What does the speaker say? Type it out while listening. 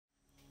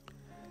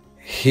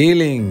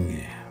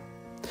healing.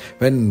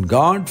 When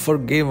God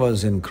forgave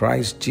us in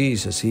Christ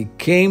Jesus, He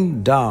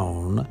came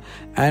down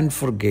and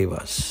forgave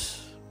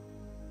us.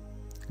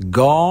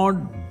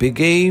 God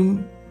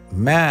became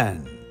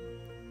man.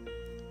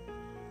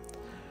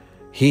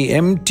 He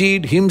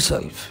emptied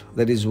Himself.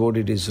 That is what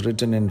it is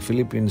written in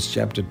Philippians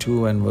chapter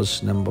 2 and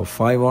verse number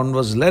 5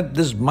 onwards. Let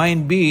this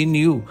mind be in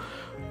you,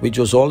 which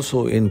was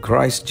also in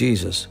Christ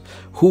Jesus,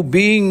 who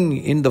being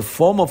in the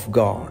form of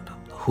God,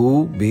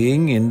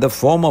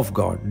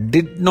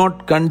 did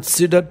not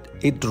consider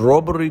it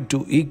robbery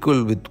to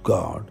equal with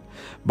God,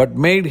 but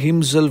made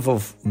Himself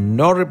of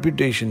no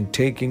reputation,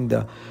 taking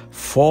the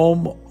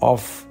form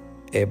of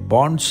a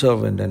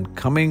bondservant and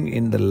coming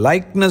in the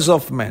likeness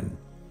of men.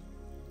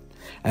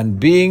 And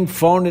being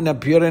found in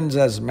appearance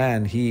as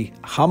man, He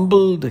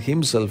humbled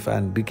Himself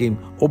and became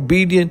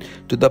obedient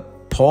to the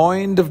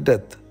point of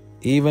death,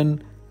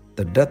 even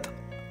the death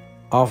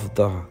of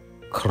the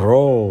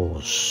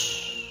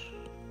cross.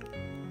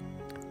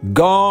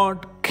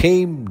 God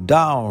came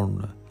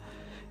down.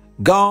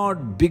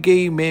 God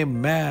became a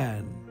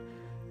man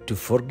to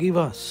forgive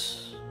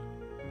us,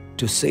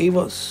 to save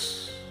us.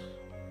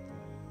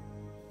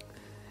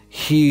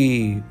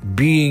 He,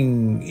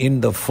 being in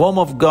the form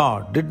of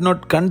God, did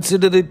not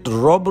consider it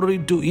robbery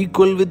to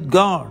equal with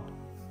God.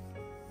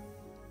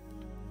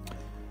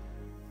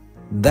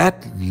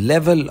 That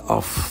level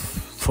of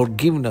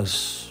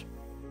forgiveness,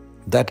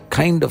 that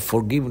kind of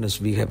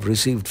forgiveness we have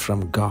received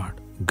from God.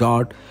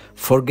 God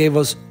forgave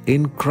us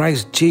in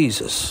Christ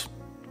Jesus,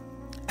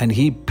 and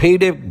He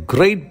paid a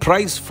great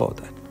price for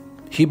that.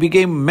 He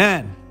became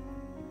man,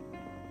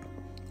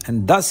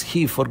 and thus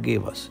He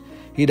forgave us.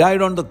 He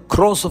died on the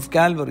cross of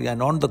Calvary,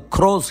 and on the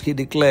cross He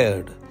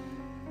declared,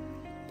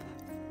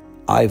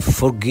 I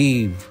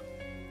forgive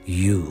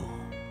you.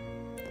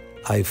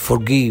 I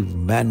forgive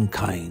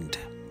mankind.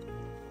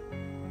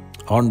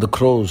 On the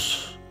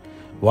cross,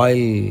 while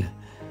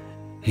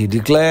He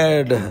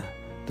declared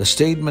the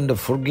statement of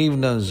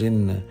forgiveness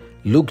in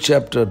Luke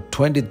chapter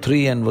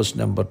 23 and verse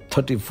number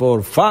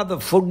 34, Father,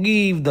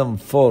 forgive them,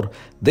 for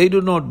they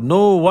do not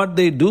know what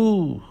they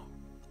do.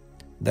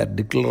 That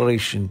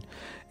declaration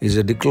is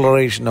a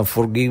declaration of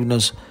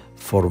forgiveness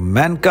for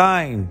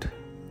mankind.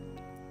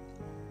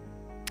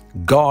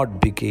 God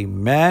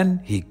became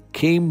man, He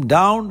came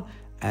down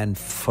and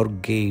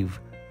forgave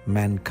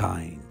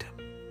mankind.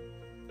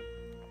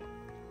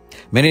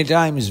 Many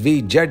times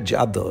we judge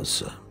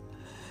others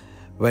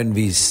when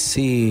we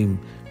see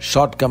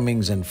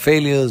shortcomings and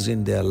failures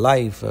in their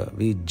life.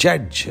 We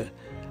judge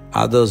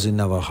others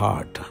in our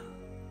heart.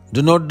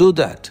 Do not do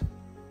that.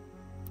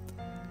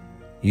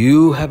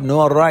 You have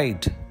no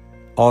right,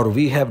 or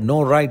we have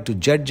no right to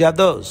judge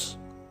others.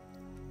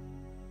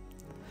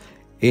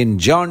 In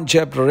John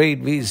chapter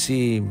 8, we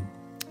see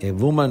a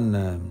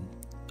woman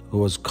who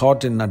was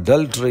caught in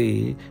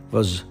adultery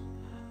was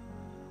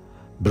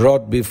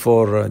brought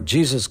before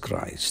Jesus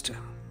Christ.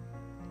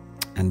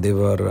 And they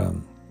were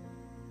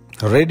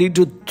ready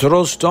to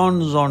throw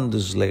stones on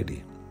this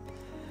lady.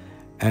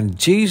 And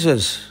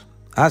Jesus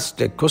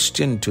asked a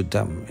question to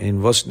them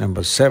in verse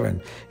number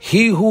 7.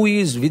 He who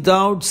is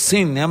without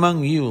sin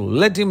among you,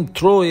 let him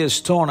throw a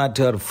stone at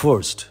her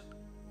first.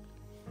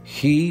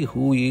 He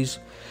who is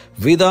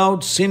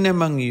without sin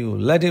among you,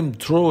 let him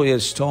throw a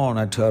stone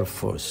at her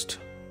first.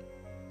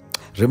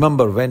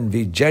 Remember, when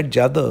we judge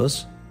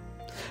others,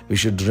 we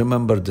should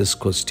remember this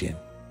question.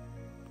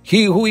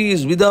 He who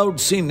is without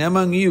sin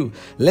among you,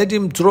 let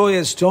him throw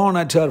a stone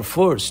at her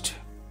first.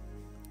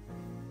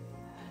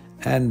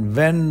 And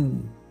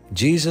when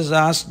Jesus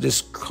asked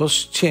this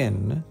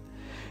question,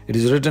 it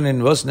is written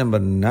in verse number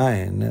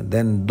 9,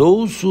 then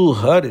those who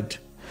heard it,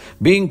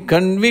 being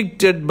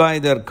convicted by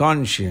their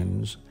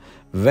conscience,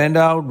 went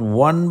out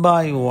one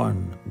by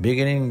one,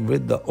 beginning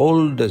with the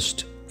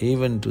oldest,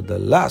 even to the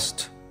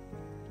last.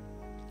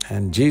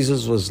 And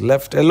Jesus was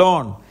left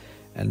alone,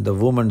 and the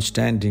woman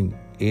standing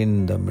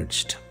in the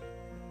midst.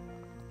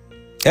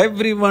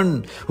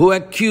 Everyone who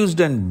accused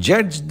and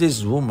judged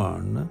this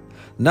woman,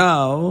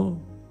 now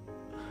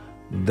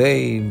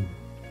they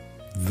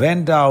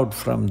went out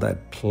from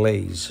that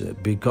place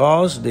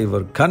because they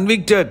were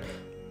convicted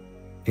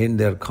in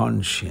their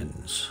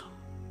conscience.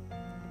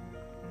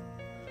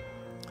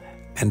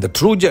 And the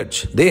true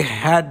judge, they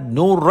had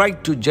no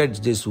right to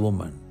judge this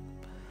woman,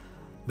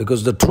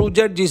 because the true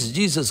judge is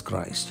Jesus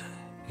Christ.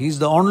 He is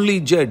the only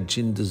judge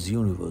in this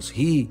universe.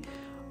 He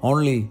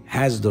only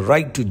has the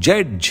right to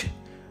judge.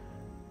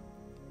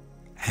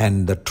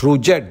 And the true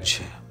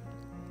judge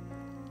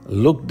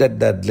looked at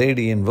that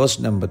lady in verse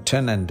number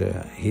 10 and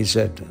he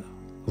said,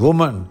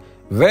 Woman,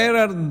 where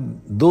are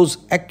those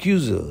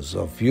accusers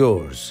of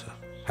yours?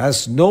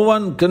 Has no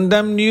one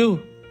condemned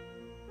you?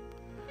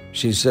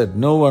 She said,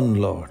 No one,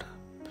 Lord.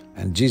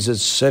 And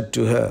Jesus said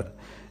to her,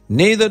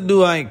 Neither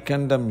do I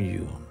condemn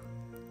you.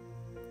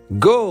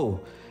 Go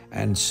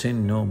and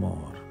sin no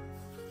more.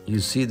 You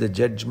see the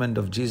judgment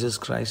of Jesus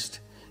Christ?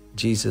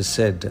 Jesus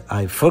said,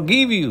 I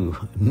forgive you,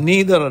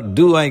 neither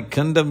do I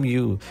condemn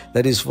you.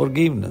 That is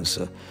forgiveness.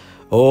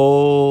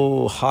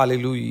 Oh,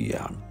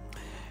 hallelujah.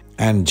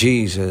 And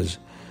Jesus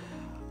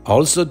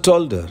also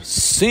told her,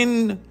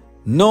 sin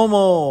no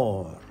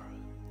more.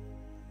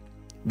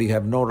 We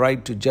have no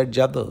right to judge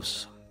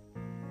others.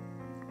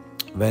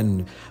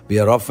 When we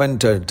are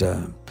offended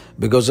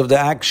because of the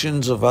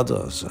actions of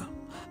others,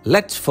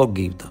 let's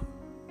forgive them.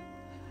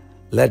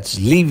 Let's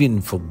live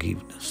in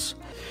forgiveness.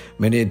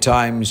 Many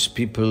times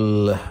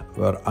people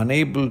were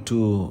unable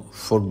to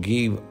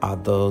forgive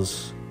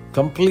others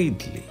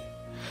completely.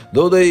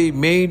 Though they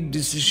made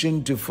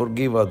decision to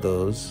forgive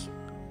others,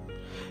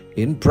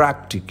 in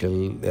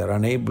practical, they are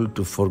unable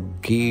to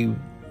forgive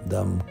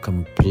them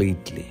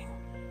completely.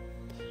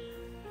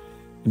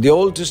 In the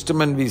Old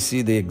Testament, we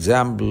see the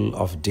example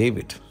of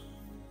David.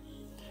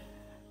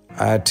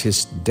 At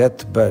his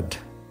deathbed,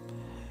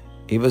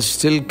 he was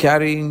still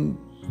carrying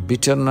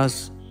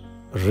bitterness,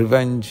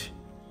 revenge,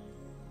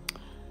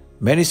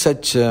 many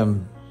such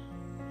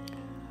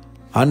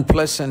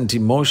unpleasant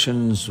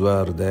emotions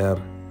were there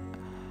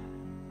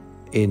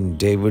in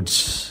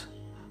David's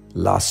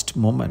last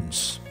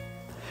moments.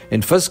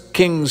 In 1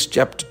 Kings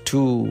chapter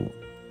 2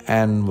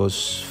 and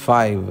verse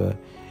 5,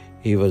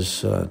 he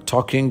was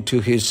talking to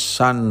his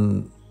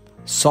son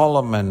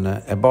Solomon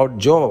about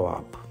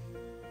Joab.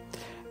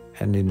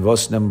 And in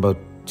verse number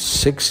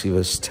 6, he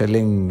was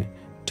telling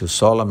to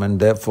Solomon,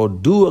 therefore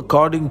do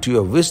according to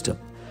your wisdom,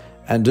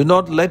 and do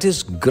not let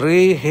his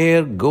gray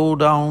hair go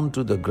down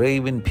to the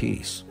grave in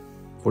peace.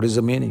 What is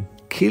the meaning?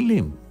 Kill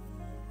him.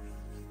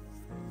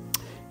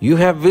 You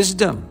have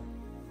wisdom.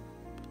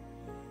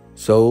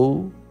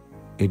 So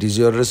it is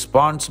your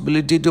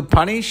responsibility to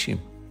punish him.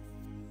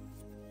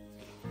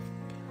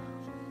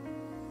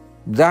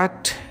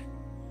 That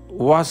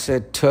was a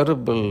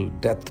terrible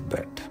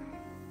deathbed.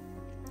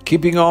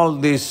 Keeping all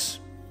this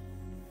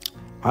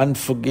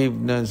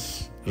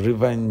unforgiveness,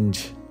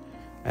 revenge,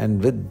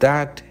 and with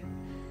that,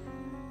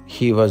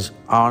 he was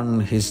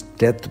on his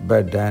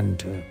deathbed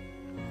and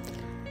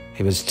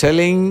he was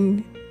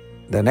telling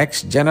the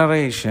next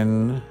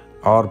generation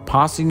or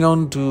passing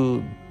on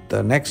to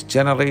the next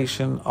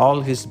generation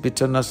all his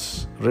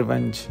bitterness,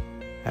 revenge,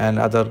 and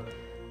other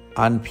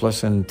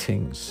unpleasant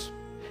things.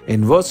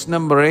 In verse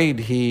number 8,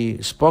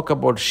 he spoke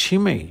about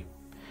Shimei.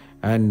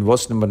 And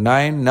verse number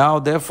 9, now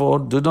therefore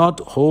do not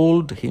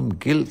hold him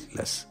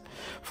guiltless,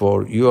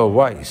 for you are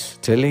wise.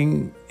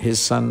 Telling his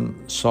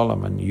son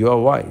Solomon, you are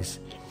wise,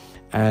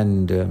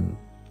 and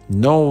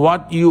know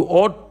what you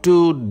ought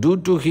to do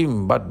to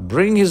him, but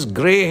bring his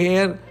gray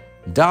hair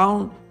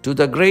down to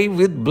the grave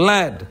with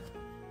blood.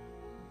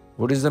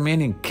 What is the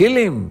meaning? Kill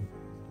him.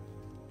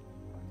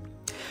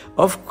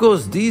 Of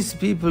course, these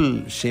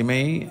people,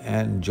 Shimei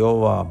and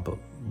Joab,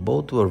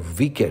 both were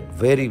wicked,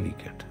 very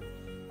wicked.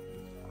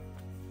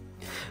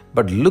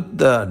 But look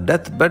the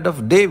deathbed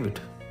of David,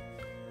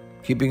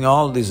 keeping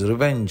all this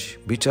revenge,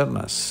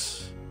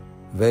 bitterness,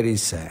 very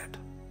sad.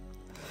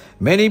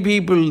 Many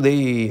people,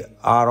 they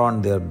are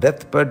on their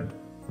deathbed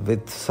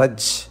with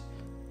such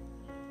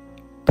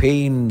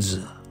pains,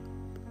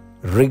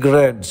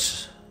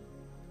 regrets,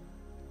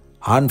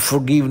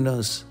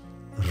 unforgiveness,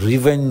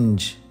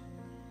 revenge.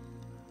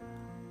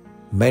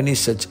 Many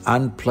such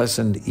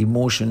unpleasant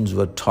emotions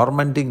were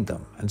tormenting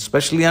them, and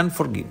especially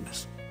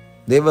unforgiveness.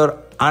 They were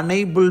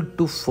unable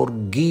to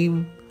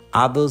forgive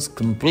others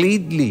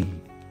completely.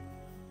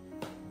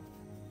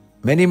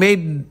 Many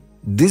made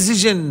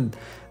decision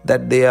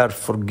that they are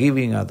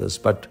forgiving others,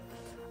 but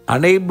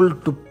unable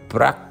to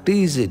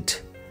practice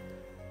it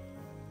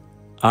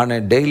on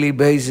a daily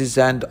basis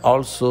and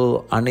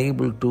also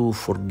unable to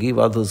forgive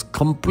others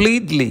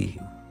completely.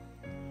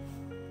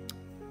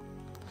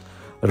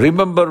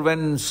 Remember,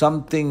 when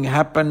something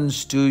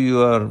happens to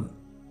your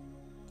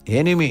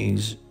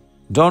enemies,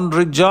 don't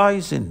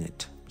rejoice in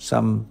it.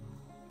 Some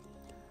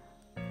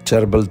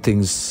terrible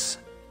things,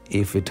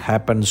 if it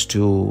happens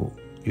to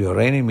your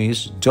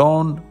enemies,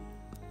 don't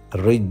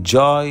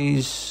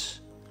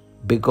rejoice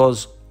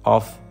because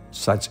of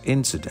such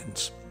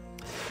incidents.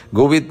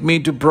 Go with me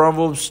to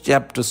Proverbs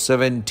chapter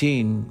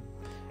 17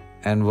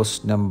 and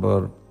verse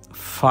number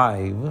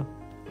 5.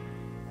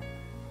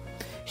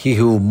 He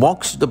who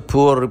mocks the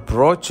poor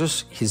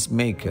reproaches his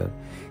maker.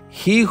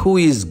 He who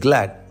is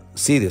glad,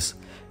 see this,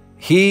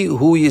 he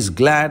who is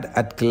glad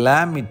at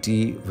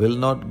calamity will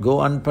not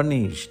go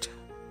unpunished.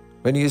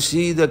 When you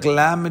see the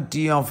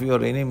calamity of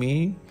your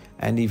enemy,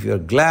 and if you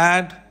are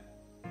glad,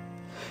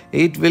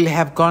 it will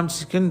have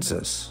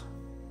consequences.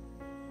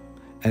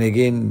 And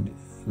again,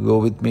 go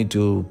with me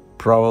to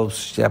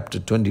Proverbs chapter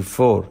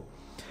 24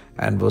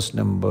 and verse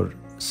number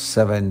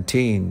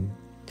 17.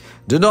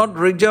 Do not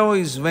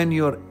rejoice when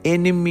your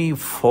enemy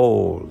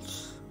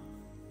falls.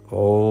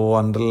 Oh,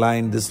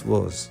 underline this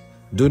verse.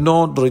 Do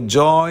not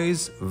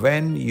rejoice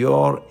when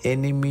your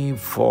enemy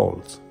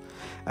falls.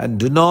 And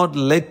do not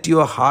let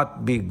your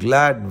heart be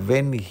glad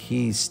when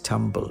he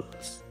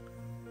stumbles.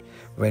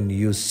 When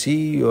you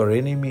see your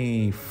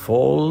enemy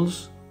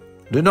falls,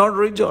 do not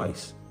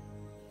rejoice.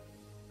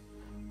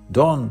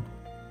 Don't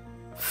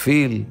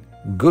feel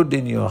good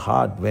in your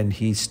heart when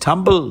he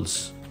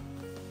stumbles.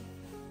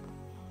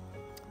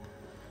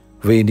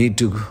 We need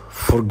to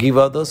forgive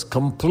others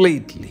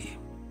completely.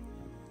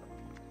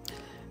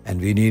 And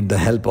we need the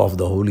help of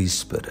the Holy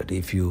Spirit.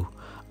 If you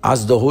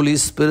ask the Holy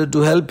Spirit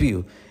to help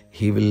you,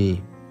 He will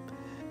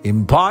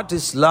impart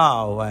His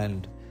love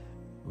and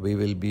we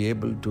will be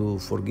able to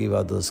forgive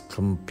others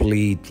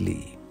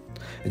completely.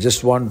 I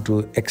just want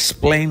to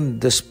explain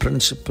this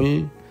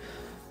principle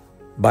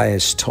by a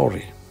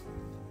story.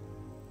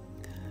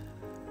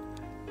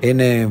 In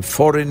a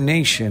foreign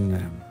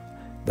nation,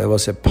 there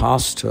was a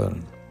pastor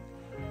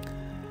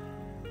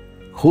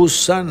whose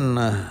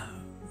son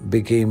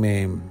became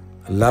a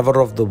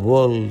lover of the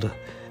world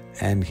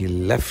and he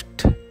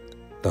left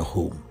the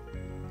home.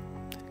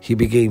 He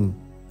became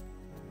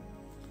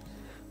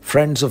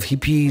friends of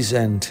hippies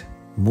and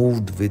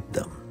moved with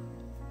them.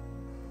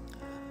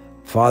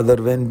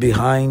 Father went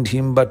behind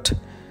him, but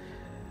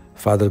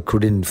father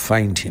couldn't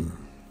find him.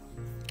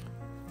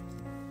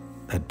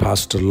 That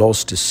pastor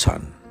lost his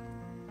son.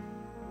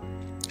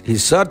 He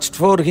searched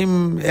for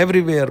him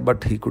everywhere,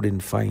 but he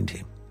couldn't find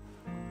him.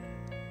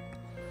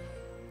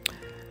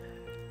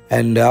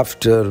 And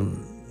after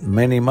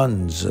many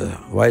months,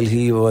 while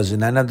he was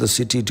in another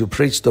city to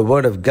preach the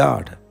word of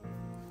God,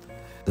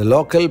 the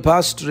local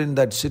pastor in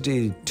that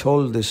city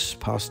told this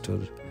pastor,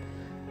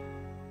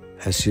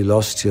 as you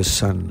lost your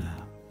son,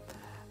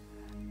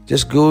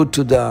 just go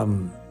to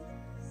the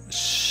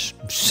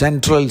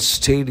central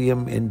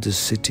stadium in the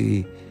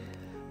city.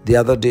 The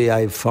other day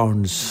I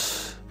found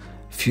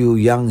few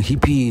young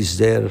hippies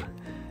there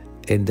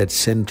in that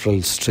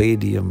central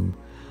stadium,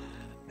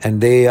 and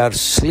they are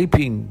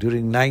sleeping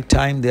during night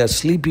time. They are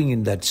sleeping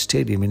in that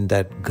stadium, in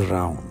that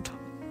ground.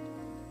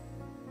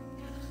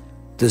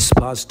 This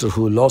pastor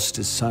who lost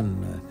his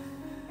son,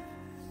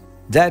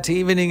 that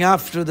evening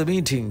after the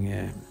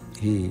meeting,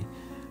 he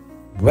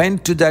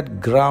went to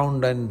that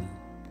ground and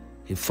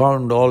he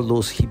found all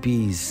those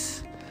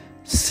hippies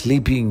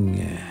sleeping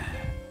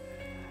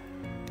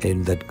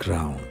in that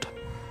ground.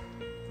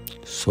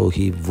 So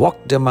he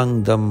walked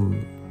among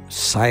them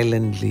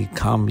silently,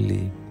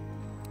 calmly,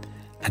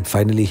 and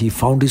finally he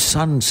found his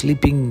son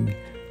sleeping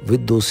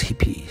with those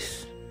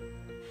hippies.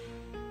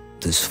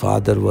 This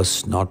father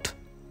was not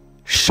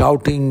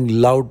shouting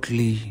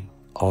loudly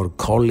or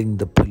calling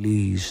the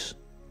police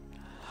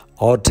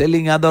or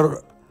telling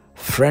other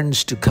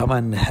friends to come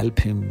and help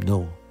him.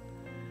 No.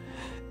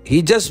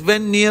 He just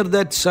went near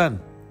that son,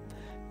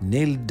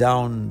 knelt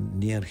down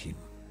near him,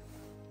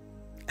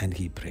 and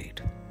he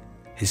prayed.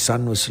 His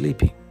son was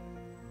sleeping.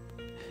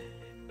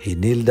 He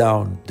knelt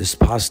down, this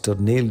pastor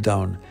knelt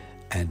down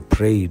and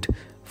prayed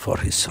for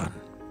his son.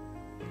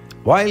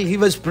 While he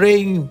was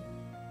praying,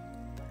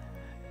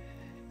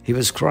 he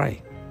was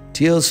crying.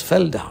 Tears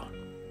fell down.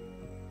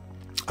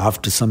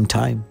 After some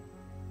time,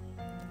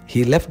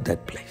 he left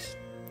that place.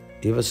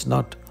 He was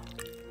not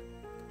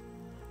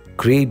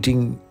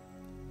creating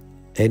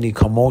any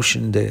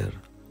commotion there,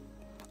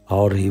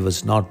 or he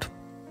was not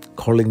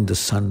calling the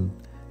son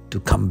to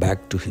come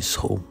back to his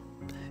home.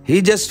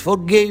 He just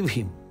forgave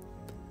him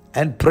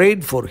and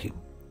prayed for him,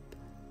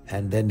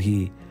 and then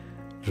he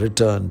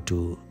returned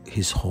to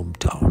his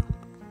hometown.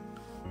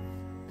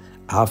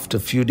 After a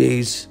few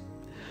days,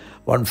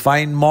 one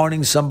fine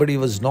morning, somebody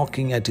was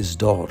knocking at his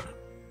door.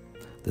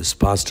 This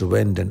pastor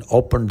went and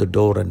opened the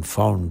door and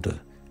found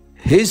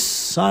his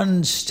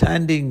son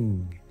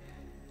standing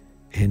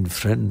in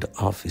front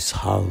of his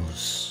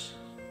house.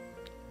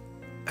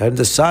 And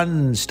the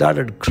son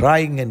started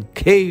crying and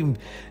came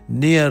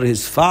near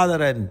his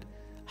father and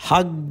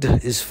hugged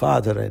his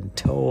father and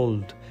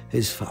told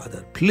his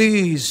father,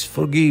 "Please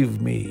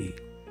forgive me."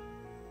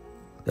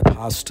 The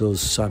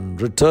pastor's son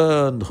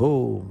returned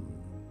home.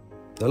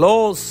 The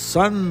lost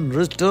son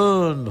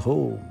returned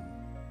home.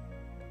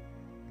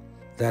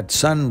 That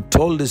son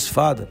told his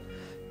father,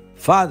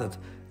 "Father,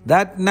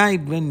 that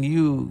night when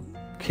you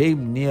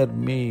came near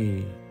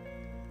me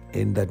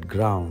in that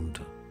ground,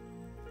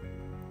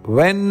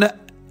 when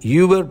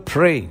you were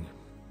praying,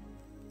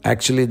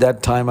 actually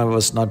that time I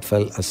was not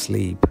fell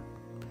asleep.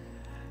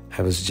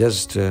 I was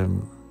just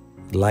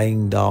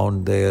lying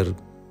down there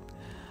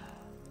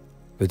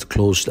with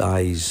closed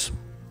eyes.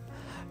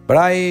 But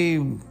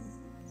I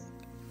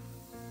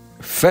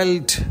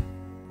felt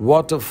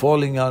water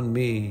falling on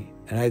me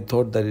and I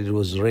thought that it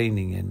was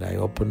raining, and I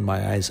opened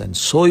my eyes and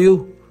saw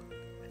you,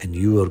 and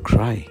you were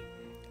crying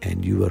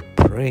and you were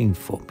praying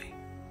for me.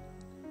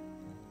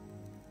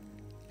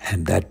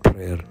 And that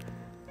prayer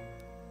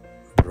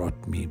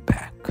brought me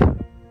back."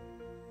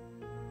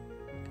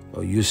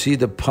 Oh, you see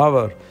the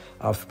power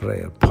of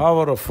prayer,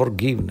 power of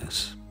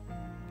forgiveness.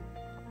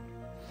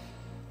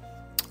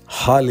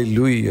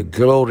 Hallelujah,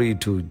 glory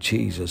to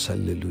Jesus,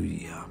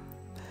 hallelujah.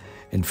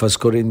 In 1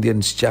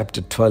 Corinthians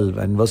chapter 12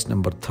 and verse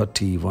number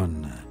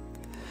 31,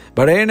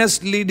 "But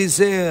earnestly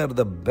desire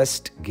the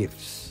best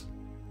gifts,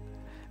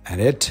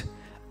 and yet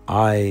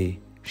I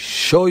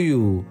show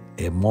you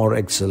a more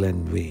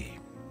excellent way."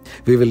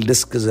 We will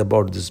discuss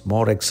about this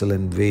more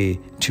excellent way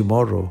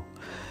tomorrow.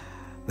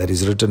 That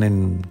is written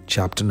in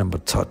chapter number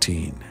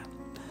 13.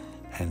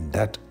 And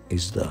that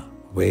is the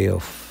way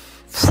of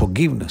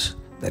forgiveness.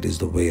 That is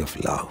the way of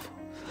love.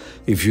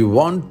 If you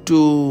want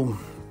to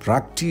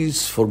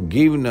practice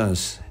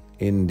forgiveness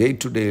in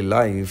day-to-day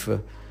life,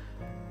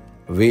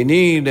 we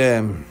need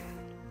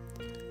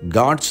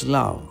God's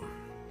love.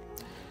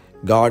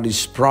 God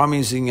is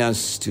promising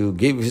us to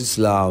give His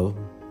love,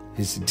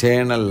 His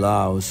eternal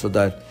love, so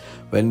that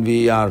when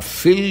we are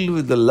filled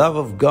with the love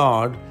of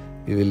God,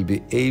 we will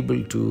be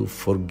able to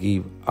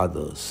forgive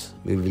others.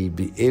 We will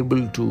be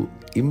able to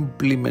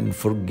implement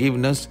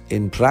forgiveness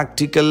in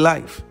practical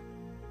life.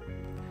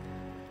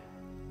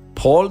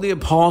 Paul the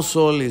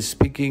Apostle is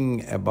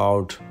speaking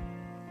about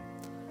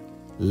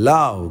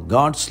love,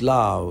 God's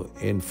love,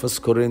 in 1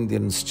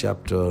 Corinthians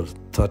chapter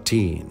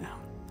 13.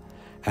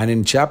 And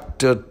in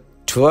chapter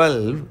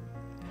 12,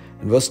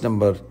 in verse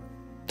number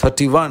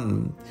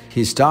 31,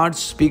 he starts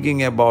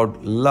speaking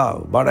about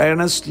love. But I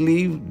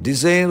earnestly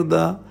desire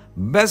the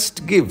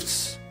best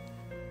gifts,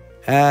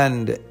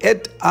 and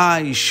yet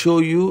I show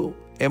you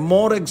a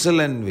more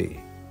excellent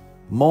way.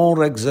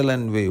 More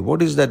excellent way.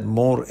 What is that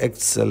more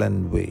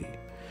excellent way?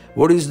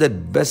 What is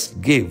that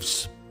best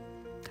gifts?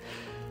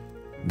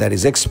 That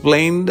is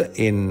explained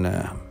in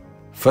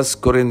 1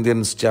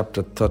 Corinthians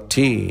chapter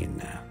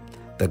 13.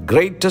 The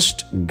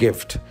greatest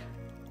gift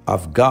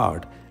of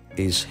God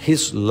is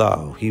His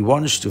love. He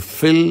wants to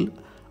fill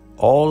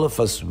all of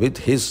us with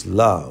His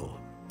love.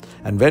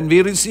 And when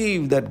we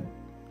receive that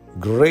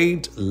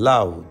great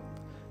love,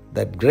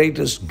 that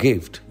greatest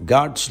gift,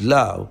 God's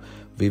love,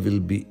 we will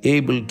be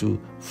able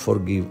to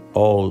forgive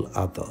all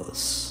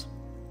others.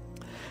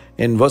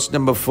 In verse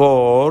number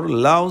 4,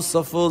 love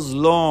suffers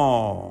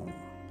long.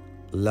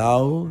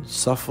 Love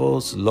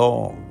suffers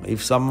long.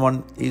 If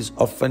someone is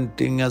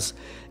offending us,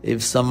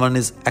 if someone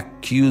is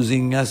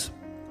accusing us,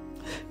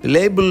 we're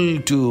able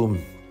to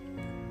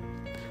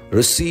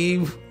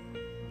receive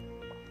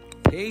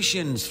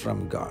patience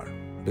from God,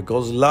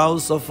 because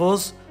love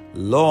suffers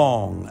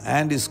long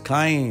and is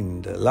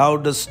kind.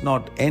 Love does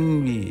not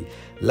envy.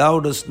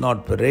 Love does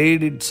not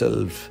parade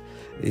itself,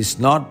 is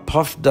not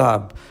puffed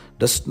up,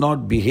 does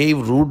not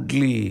behave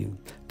rudely,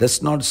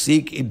 does not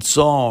seek its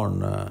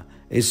own,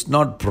 is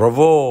not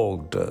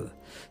provoked,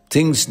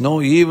 thinks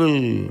no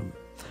evil,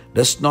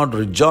 does not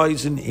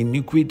rejoice in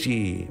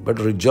iniquity, but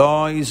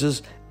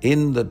rejoices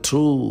in the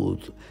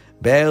truth,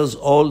 bears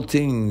all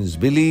things,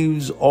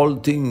 believes all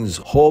things,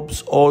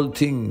 hopes all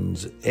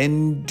things,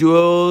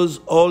 endures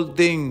all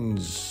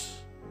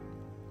things.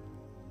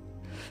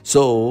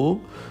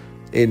 So,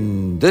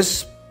 in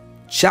this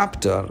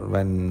chapter,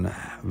 when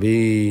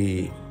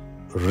we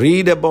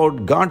read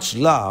about God's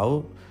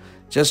love,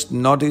 just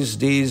notice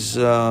these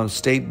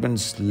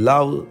statements.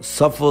 Love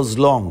suffers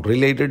long,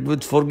 related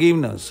with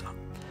forgiveness.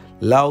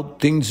 Love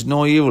thinks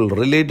no evil,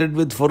 related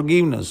with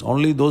forgiveness.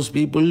 Only those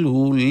people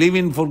who live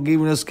in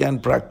forgiveness can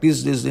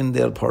practice this in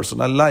their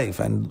personal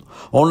life. And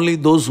only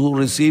those who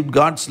received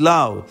God's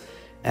love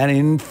and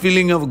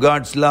infilling of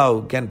God's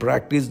love can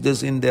practice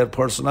this in their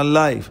personal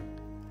life.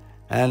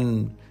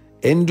 And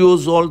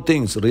endures all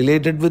things,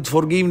 related with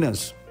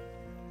forgiveness.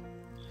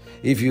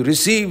 If you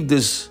receive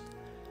this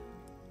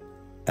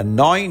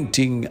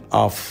anointing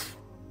of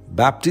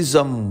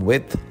baptism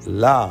with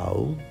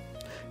love,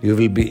 you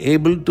will be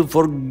able to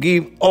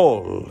forgive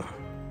all,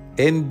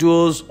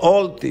 endures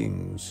all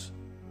things,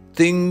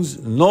 thinks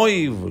no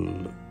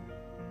evil,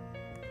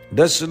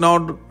 does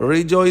not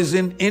rejoice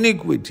in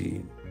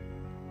iniquity.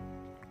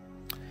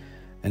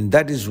 And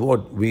that is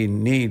what we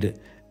need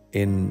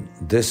in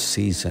this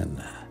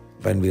season.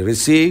 When we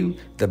receive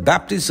the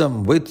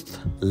baptism with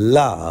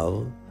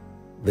love,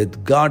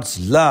 with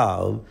God's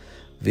love,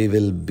 we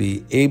will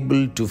be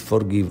able to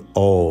forgive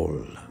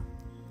all.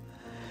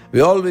 We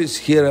always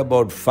hear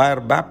about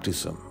fire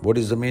baptism. What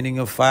is the meaning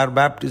of fire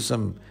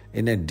baptism?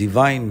 In a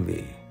divine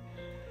way.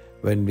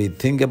 When we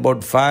think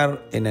about fire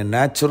in a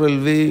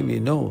natural way, we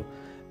know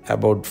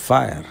about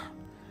fire.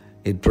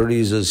 It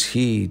produces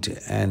heat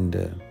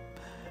and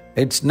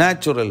it's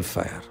natural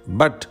fire.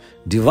 But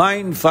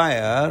divine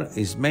fire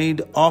is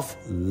made of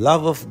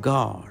love of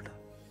God.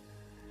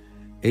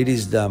 It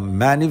is the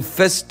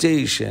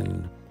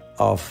manifestation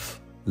of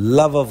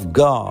love of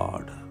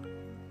God.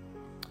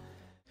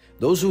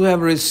 Those who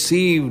have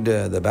received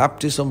the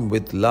baptism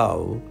with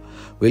love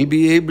will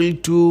be able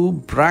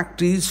to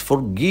practice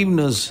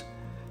forgiveness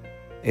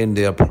in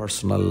their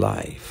personal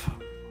life.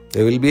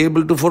 They will be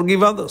able to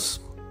forgive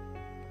others.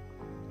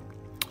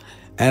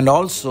 And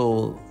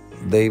also,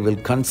 they will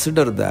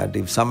consider that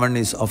if someone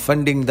is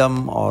offending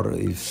them or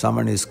if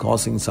someone is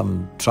causing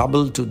some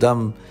trouble to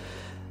them,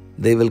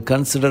 they will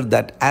consider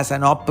that as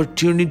an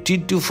opportunity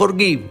to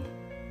forgive.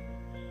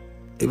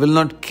 They will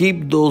not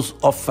keep those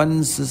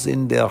offenses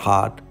in their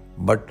heart,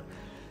 but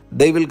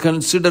they will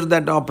consider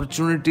that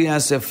opportunity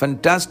as a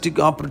fantastic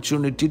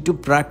opportunity to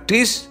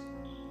practice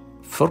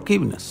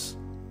forgiveness.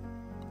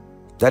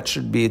 That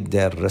should be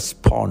their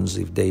response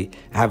if they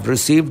have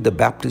received the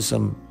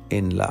baptism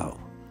in love.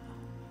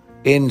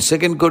 In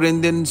 2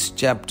 Corinthians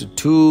chapter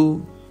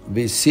 2,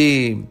 we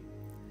see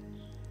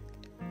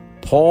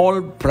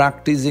Paul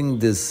practicing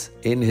this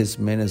in his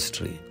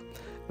ministry.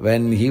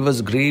 When he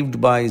was grieved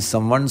by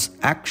someone's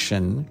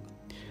action,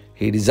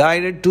 he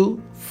decided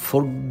to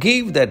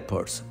forgive that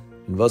person.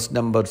 In verse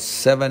number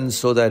 7,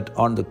 so that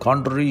on the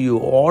contrary you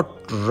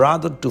ought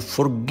rather to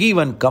forgive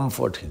and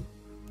comfort him.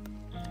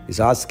 He's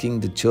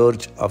asking the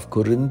church of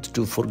Corinth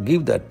to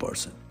forgive that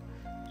person.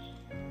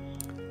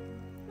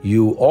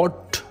 You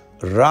ought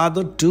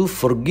rather to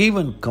forgive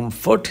and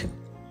comfort him,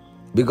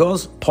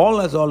 because Paul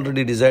has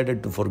already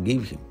decided to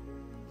forgive him.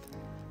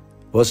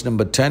 Verse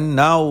number 10,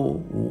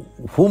 now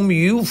whom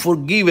you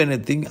forgive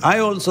anything, I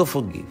also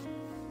forgive.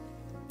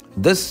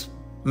 This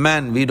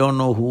man, we don't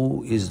know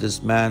who is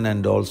this man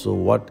and also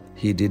what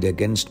he did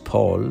against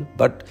Paul,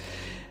 but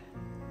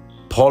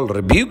Paul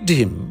rebuked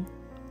him,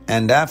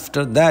 and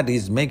after that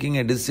he's making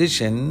a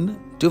decision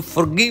to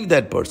forgive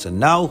that person.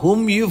 Now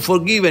whom you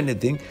forgive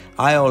anything,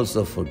 I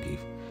also forgive.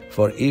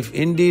 For if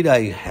indeed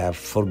I have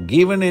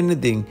forgiven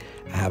anything,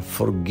 I have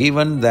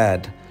forgiven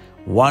that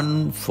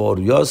one for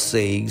your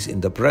sakes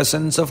in the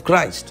presence of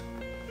Christ.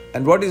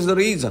 And what is the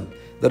reason?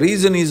 The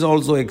reason is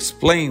also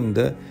explained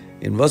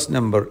in verse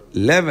number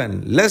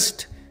 11,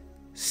 lest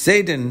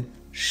Satan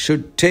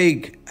should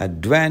take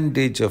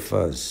advantage of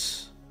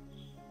us.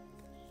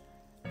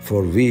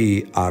 For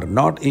we are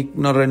not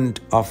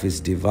ignorant of his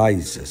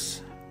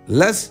devices.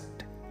 Lest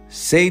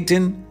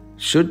Satan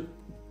should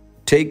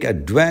take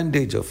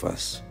advantage of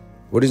us.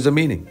 What is the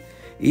meaning?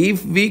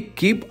 If we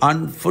keep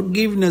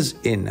unforgiveness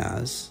in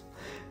us,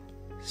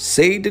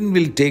 Satan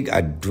will take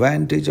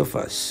advantage of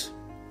us.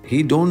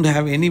 He don't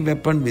have any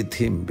weapon with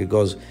him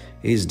because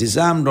he is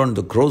disarmed on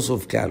the cross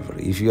of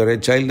Calvary. If you are a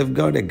child of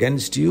God,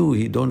 against you,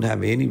 he don't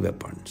have any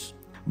weapons.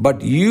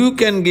 But you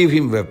can give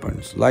him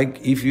weapons. Like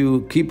if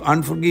you keep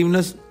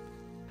unforgiveness,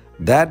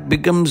 that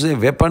becomes a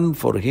weapon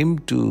for him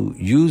to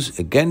use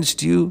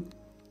against you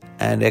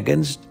and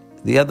against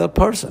the other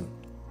person.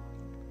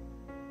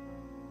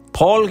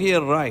 Paul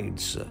here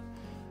writes,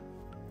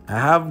 I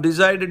have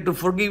decided to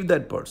forgive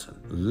that person,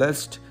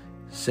 lest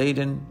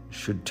Satan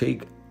should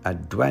take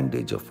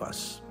advantage of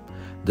us.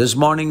 This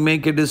morning,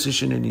 make a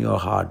decision in your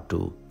heart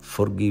to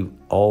forgive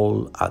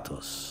all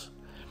others.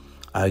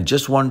 I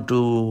just want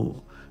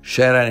to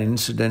share an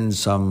incident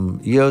some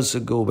years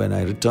ago when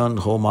I returned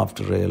home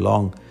after a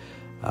long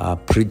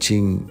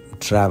preaching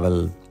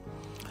travel.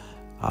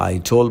 I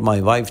told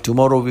my wife,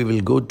 tomorrow we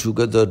will go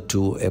together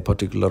to a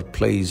particular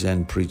place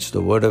and preach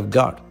the word of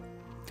God.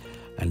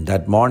 And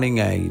that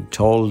morning I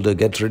told her,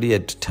 get ready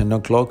at 10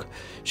 o'clock.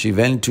 She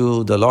went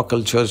to the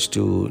local church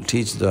to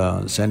teach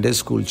the Sunday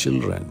school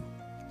children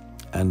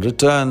and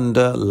returned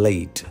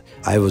late.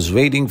 I was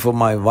waiting for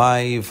my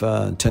wife,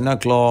 10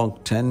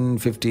 o'clock,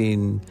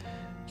 10:15,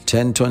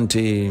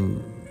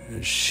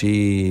 10:20.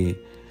 She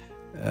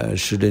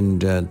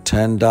shouldn't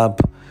turned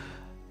up.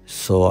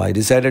 So I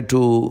decided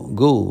to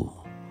go.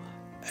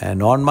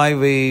 And on my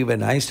way,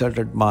 when I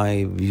started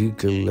my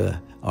vehicle,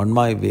 on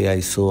my way, I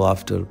saw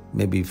after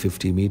maybe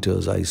 50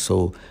 meters, I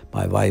saw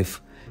my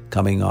wife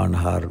coming on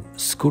her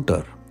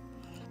scooter.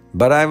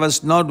 But I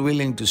was not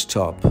willing to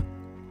stop.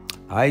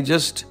 I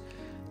just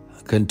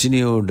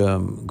continued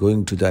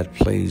going to that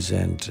place,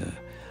 and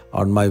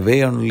on my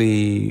way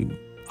only,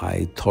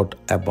 I thought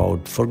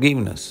about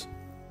forgiveness.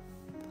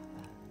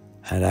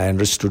 And I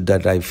understood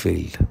that I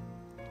failed.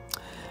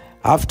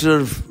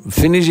 After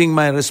finishing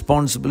my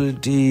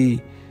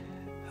responsibility,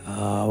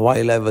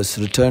 while I was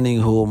returning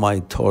home, I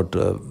thought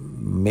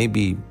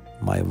maybe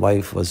my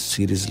wife was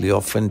seriously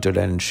offended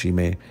and she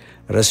may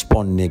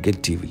respond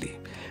negatively.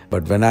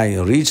 But when I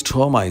reached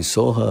home, I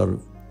saw her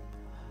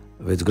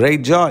with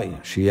great joy.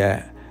 She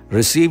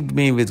received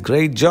me with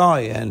great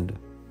joy and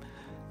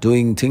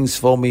doing things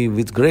for me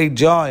with great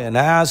joy. And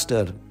I asked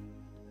her,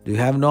 do you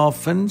have no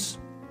offense?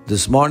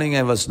 This morning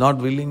I was not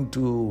willing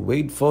to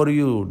wait for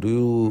you. Do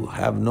you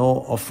have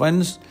no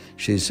offense?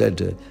 She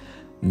said,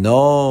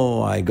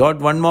 no, I got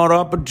one more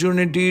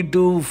opportunity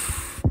to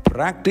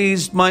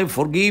practice my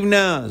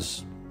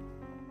forgiveness.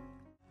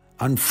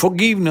 And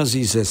forgiveness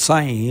is a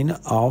sign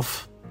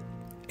of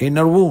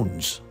inner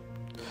wounds.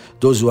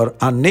 Those who are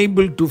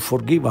unable to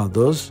forgive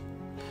others,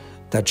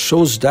 that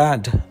shows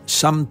that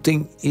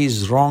something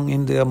is wrong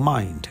in their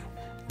mind.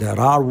 There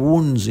are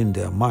wounds in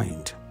their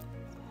mind.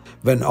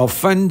 When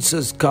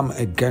offenses come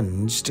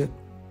against,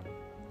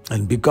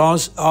 and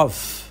because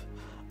of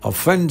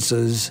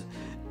offenses,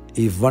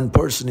 if one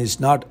person is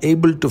not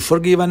able to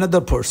forgive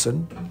another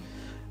person,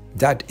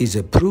 that is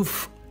a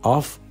proof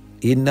of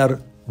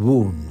inner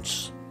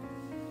wounds.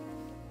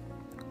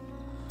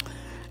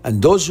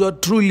 And those who are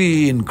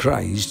truly in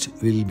Christ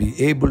will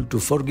be able to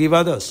forgive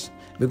others,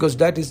 because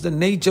that is the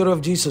nature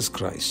of Jesus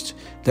Christ.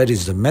 That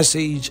is the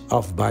message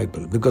of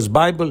Bible, because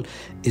Bible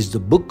is the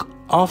book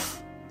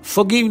of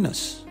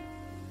forgiveness.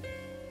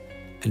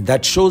 And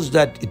that shows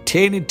that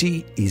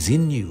eternity is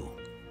in you.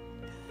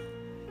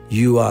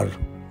 You are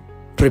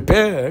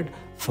prepared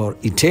for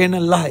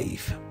eternal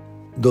life.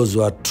 Those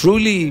who are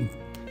truly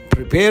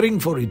preparing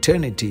for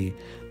eternity,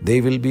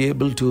 they will be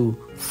able to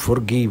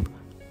forgive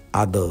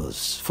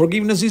others.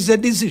 Forgiveness is a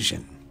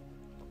decision.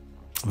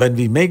 When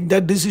we make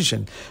that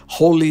decision,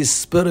 Holy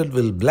Spirit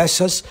will bless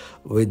us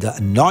with the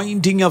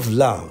anointing of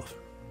love.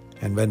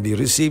 And when we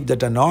receive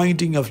that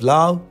anointing of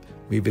love,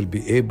 we will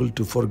be able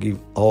to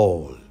forgive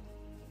all.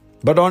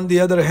 But on the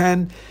other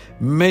hand,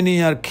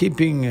 many are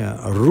keeping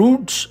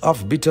roots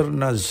of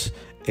bitterness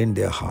in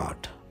their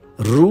heart.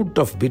 Root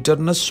of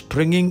bitterness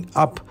springing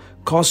up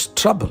cause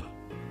trouble.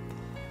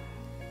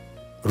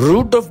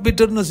 Root of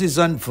bitterness is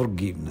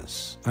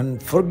unforgiveness.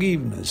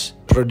 Unforgiveness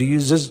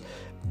produces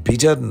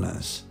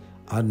bitterness.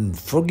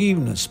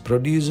 Unforgiveness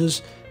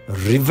produces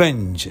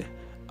revenge.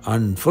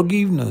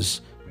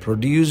 Unforgiveness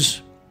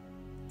produces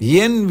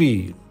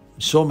envy.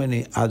 So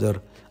many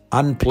other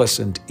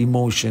unpleasant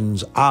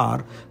emotions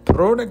are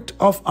product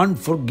of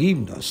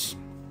unforgiveness.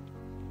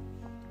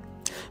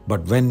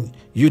 But when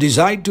you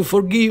decide to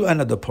forgive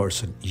another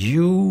person,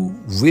 you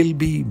will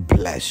be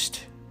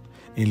blessed.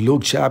 In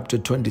Luke chapter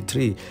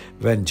 23,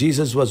 when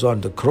Jesus was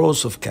on the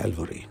cross of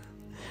Calvary,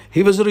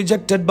 he was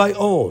rejected by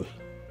all.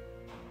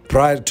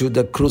 Prior to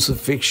the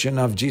crucifixion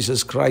of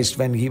Jesus Christ,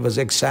 when he was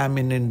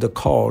examined in the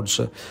courts,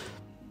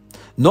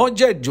 no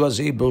judge was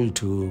able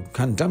to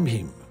condemn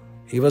him.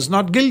 He was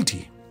not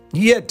guilty.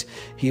 Yet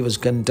he was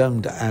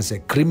condemned as a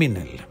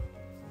criminal.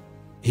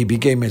 He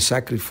became a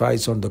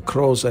sacrifice on the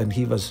cross and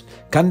he was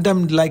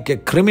condemned like a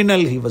criminal.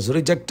 He was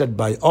rejected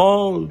by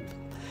all.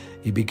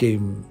 He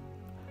became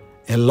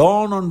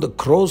alone on the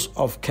cross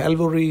of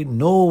Calvary.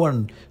 No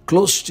one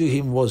close to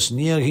him was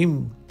near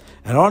him.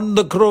 And on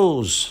the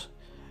cross,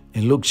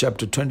 in Luke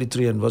chapter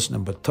 23 and verse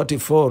number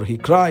 34, he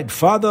cried,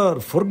 "Father,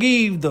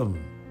 forgive them,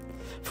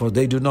 for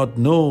they do not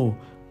know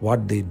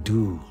what they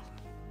do."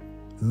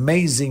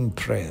 Amazing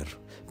prayer.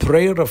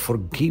 Prayer of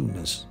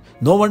forgiveness.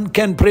 No one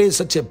can pray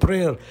such a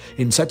prayer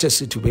in such a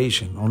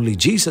situation. Only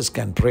Jesus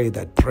can pray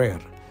that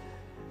prayer.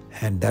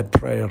 And that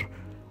prayer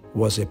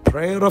was a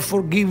prayer of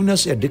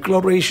forgiveness, a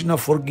declaration of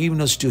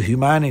forgiveness to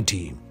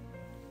humanity.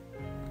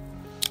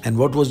 And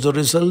what was the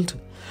result?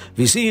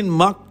 We see in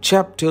Mark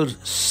chapter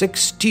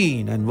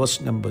 16 and verse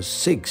number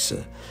 6,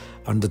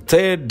 on the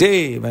third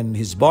day when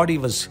his body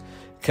was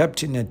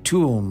kept in a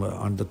tomb,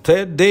 on the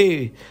third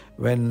day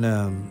when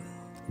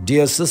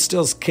dear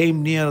sisters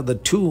came near the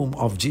tomb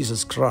of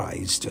Jesus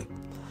Christ,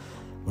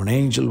 one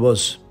angel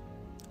was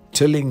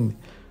telling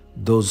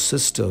those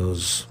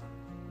sisters,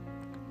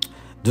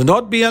 "Do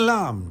not be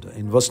alarmed."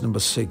 In verse number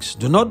 6,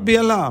 "Do not be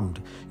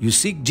alarmed. You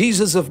seek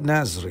Jesus of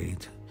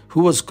Nazareth,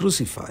 who was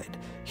crucified.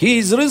 He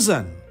is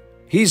risen.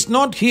 He is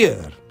not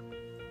here."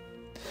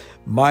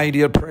 My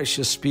dear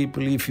precious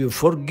people, if you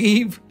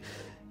forgive,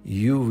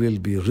 you will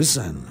be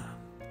risen.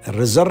 A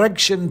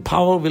resurrection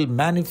power will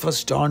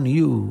manifest on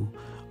you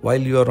while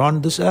you are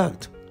on this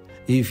earth.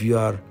 If you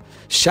are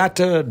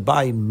shattered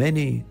by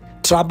many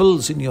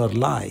troubles in your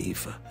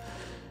life,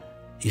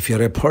 if you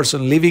are a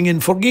person living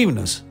in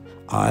forgiveness,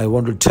 I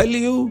want to tell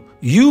you,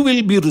 you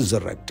will be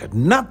resurrected.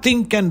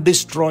 Nothing can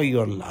destroy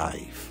your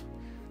life.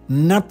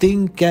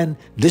 Nothing can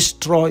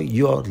destroy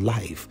your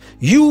life.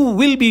 You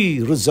will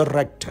be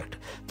resurrected.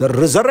 The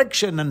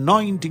resurrection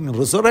anointing,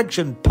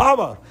 resurrection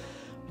power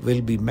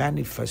will be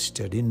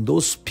manifested in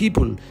those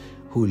people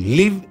who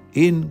live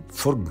in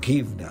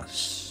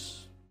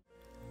forgiveness.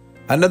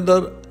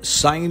 Another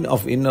sign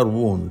of inner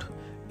wound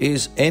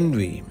is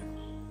envy.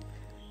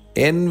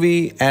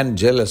 Envy and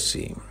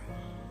jealousy.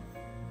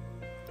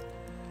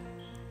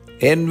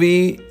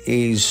 Envy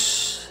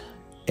is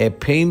a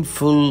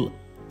painful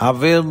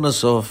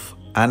awareness of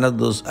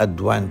another's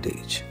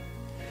advantage.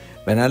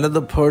 When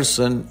another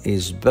person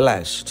is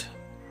blessed,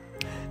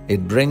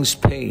 it brings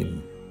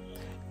pain.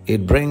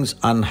 It brings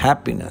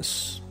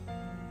unhappiness.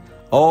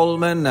 All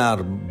men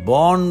are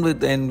born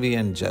with envy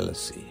and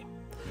jealousy.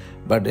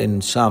 But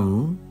in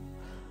some,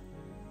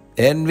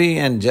 envy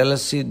and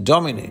jealousy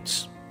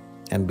dominates.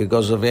 And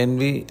because of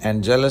envy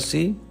and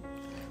jealousy,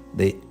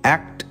 they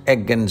act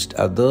against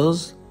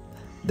others,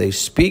 they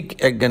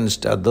speak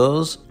against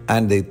others,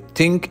 and they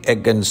think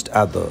against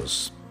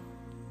others.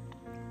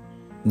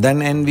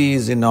 Then envy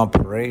is in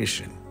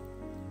operation.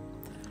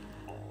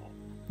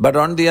 But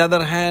on the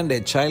other hand,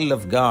 a child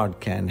of God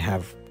can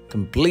have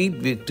complete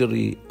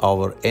victory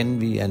over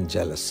envy and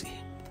jealousy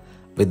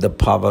with the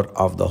power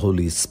of the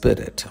Holy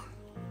Spirit.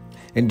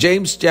 In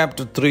James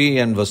chapter 3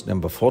 and verse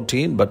number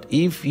 14, "But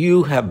if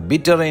you have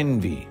bitter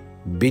envy,"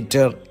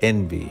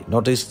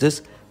 notice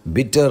this,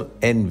 bitter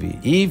envy.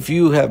 "If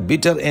you have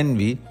bitter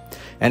envy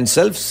and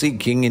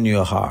self-seeking in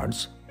your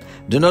hearts,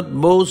 do not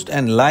boast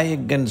and lie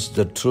against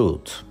the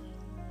truth.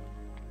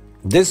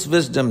 This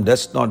wisdom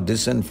does not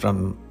descend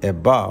from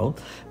above,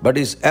 but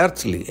is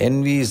earthly."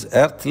 Envy is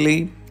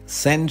earthly,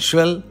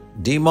 sensual,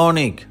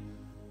 demonic.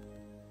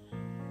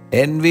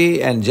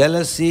 Envy and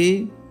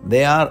jealousy,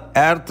 they are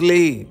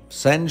earthly,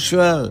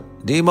 sensual,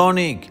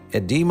 demonic.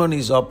 A demon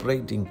is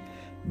operating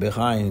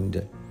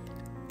behind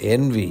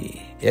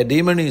envy. A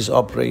demon is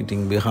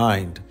operating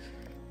behind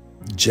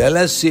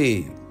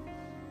jealousy.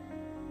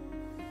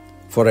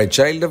 For a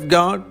child of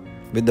God,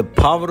 with the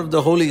power of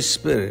the Holy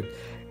Spirit,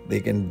 they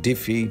can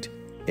defeat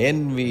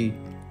envy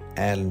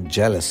and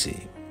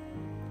jealousy.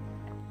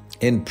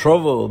 In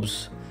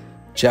Proverbs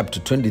chapter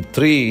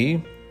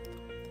 23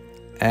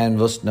 and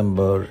verse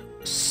number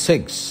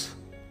 6,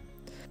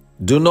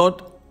 "Do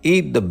not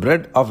eat the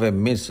bread of a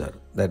miser,"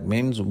 that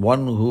means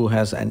one who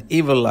has an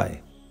evil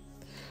eye,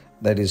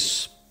 that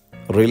is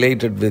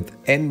related with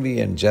envy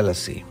and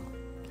jealousy.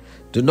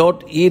 Do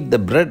not eat the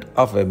bread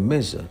of a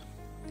miser,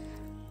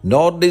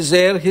 nor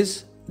desire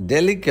his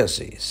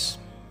delicacies.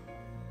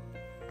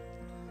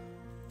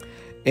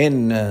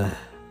 In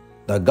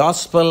the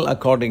Gospel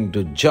according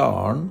to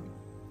John,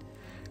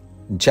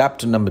 in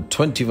chapter number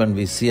 21,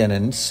 we see an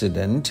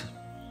incident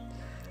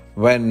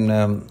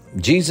when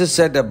Jesus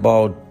said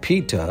about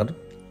Peter,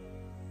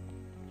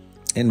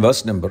 in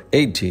verse number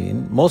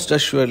 18, most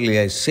assuredly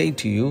I say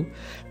to you,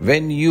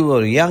 when you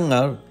were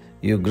younger,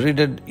 you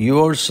girded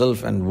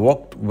yourself and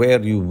walked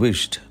where you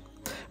wished.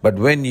 But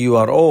when you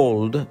are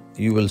old,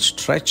 you will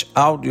stretch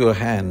out your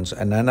hands,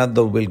 and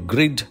another will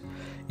gird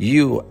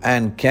you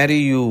and carry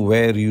you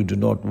where you do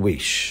not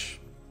wish.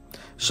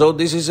 So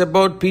this is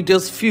about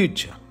Peter's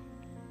future.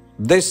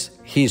 This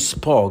he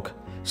spoke,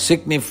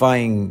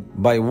 signifying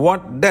by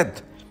what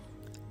death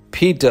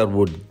Peter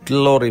would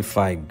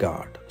glorify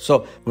God.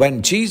 So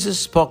when Jesus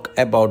spoke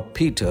about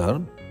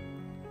Peter,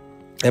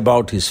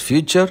 about his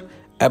future,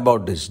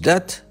 about his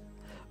death,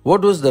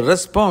 what was the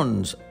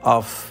response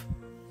of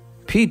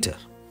Peter?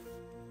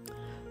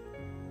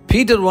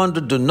 Peter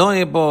wanted to know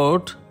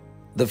about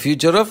the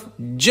future of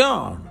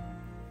John.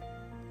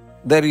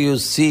 There you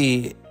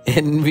see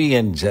envy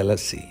and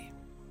jealousy.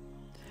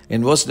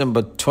 In verse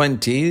number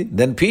 20,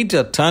 then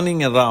Peter,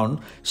 turning around,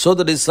 saw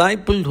the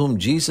disciple whom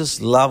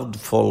Jesus loved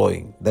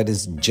following, that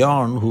is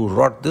John, who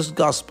wrote this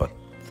gospel,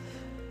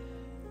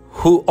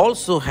 who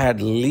also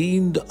had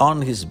leaned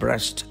on his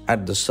breast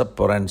at the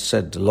supper and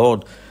said,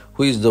 Lord,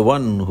 who is the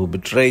one who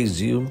betrays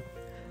you?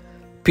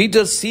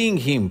 Peter seeing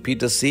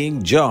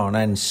John,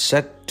 and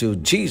said to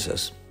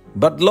Jesus,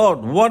 but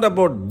Lord, what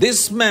about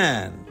this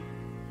man?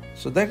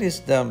 So that is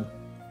the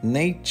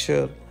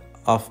nature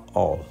of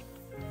all.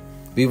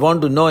 We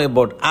want to know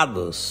about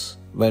others.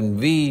 When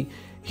we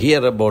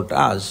hear about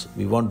us,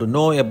 we want to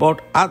know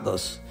about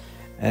others.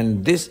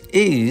 And this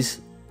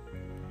is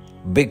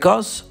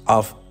because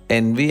of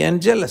envy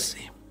and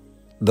jealousy.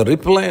 The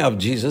reply of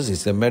Jesus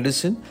is a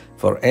medicine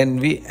for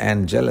envy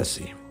and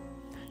jealousy.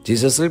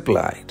 Jesus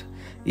replied,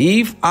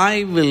 if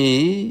I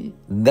will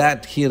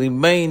that he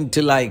remain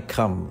till I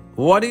come,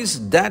 what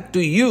is that to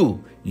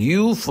you?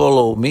 You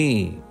follow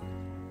me.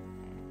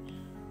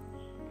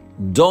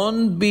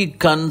 Don't be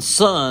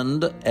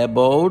concerned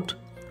about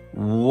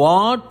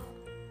what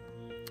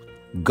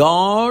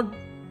God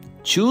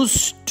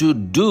chooses to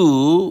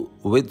do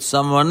with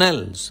someone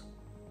else.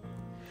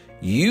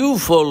 You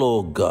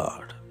follow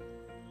God.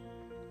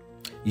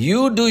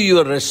 You do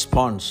your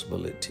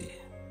responsibility.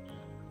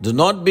 Do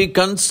not be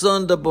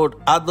concerned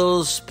about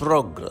others'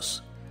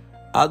 progress,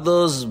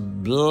 others'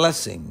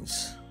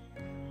 blessings,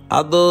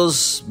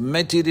 others'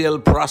 material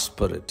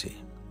prosperity.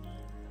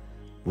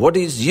 What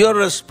is your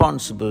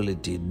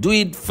responsibility? Do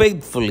it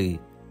faithfully.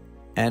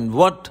 And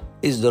what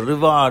is the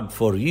reward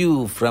for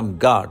you from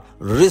God?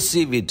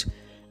 Receive it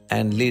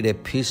and lead a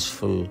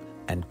peaceful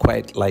and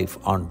quiet life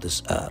on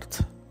this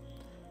earth.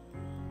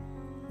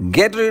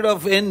 Get rid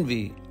of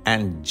envy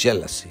and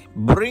jealousy.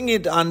 Bring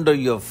it under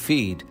your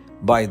feet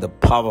by the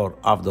power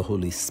of the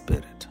Holy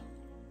Spirit.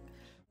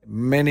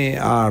 Many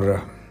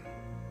are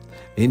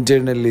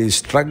internally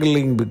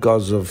struggling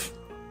because of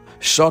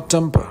short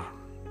temper.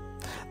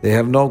 They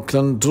have no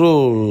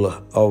control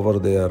over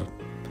their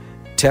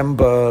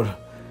temper.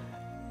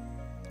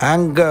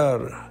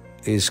 Anger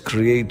is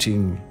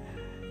creating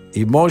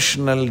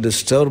emotional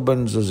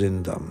disturbances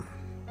in them.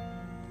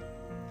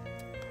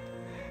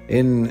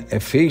 In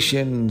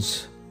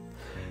Ephesians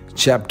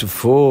chapter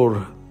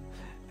 4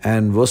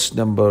 and verse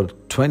number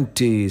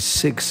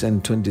 26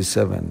 and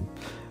 27,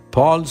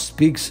 Paul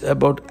speaks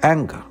about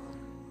anger.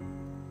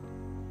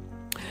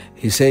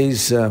 He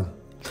says,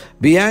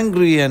 be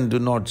angry and do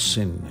not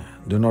sin.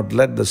 Do not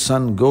let the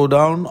sun go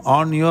down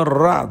on your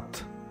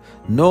wrath,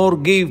 nor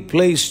give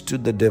place to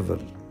the devil.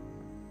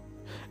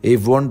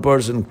 If one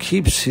person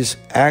keeps his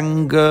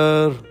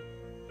anger,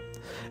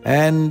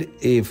 and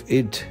if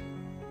it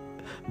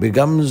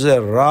becomes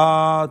a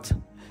wrath,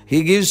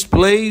 he gives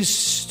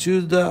place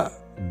to the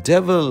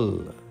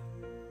devil,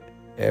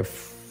 a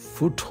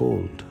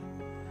foothold.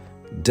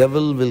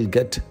 Devil will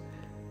get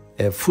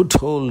a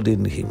foothold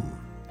in him.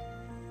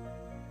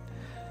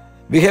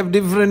 We have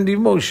different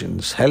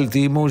emotions.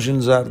 Healthy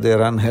emotions are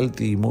there,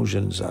 unhealthy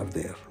emotions are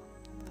there.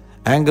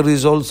 Anger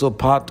is also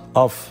part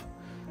of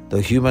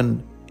the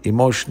human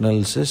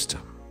emotional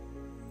system.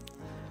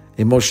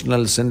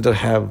 Emotional center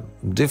have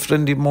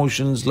different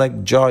emotions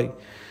like joy,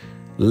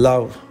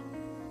 love,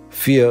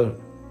 fear.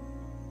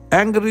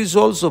 Anger is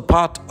also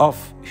part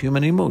of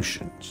human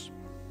emotions.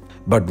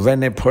 But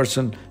when a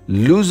person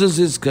loses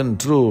his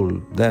control,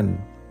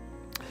 then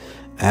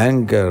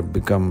anger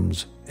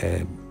becomes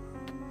a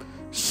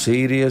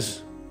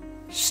serious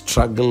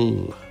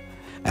struggle,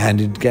 and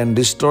it can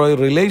destroy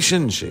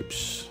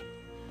relationships.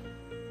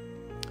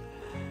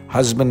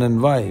 Husband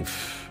and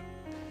wife.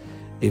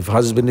 If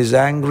husband is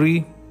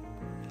angry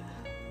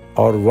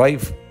or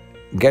wife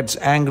gets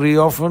angry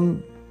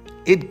often,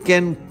 it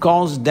can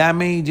cause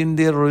damage in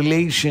their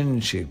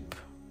relationship.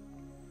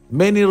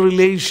 Many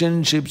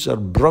relationships are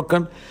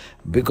broken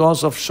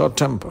because of short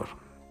temper,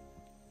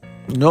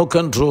 no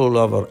control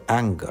over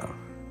anger.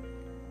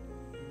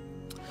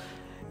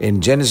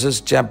 In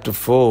Genesis chapter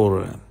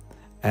 4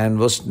 and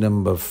verse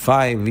number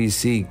 5, we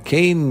see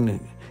Cain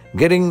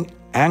getting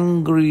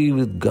angry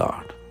with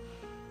God.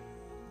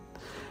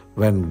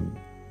 When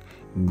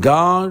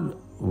God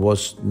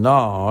was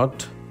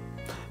not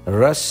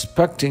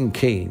respecting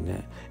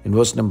Cain, in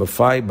verse number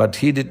 5, but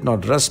he did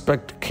not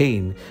respect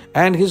Cain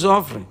and his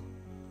offering.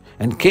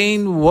 And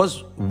Cain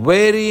was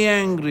very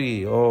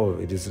angry. Oh,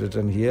 it is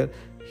written here,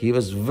 he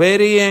was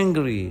very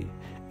angry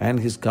and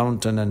his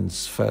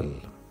countenance fell.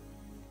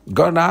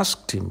 God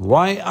asked him,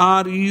 "Why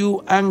are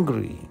you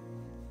angry?"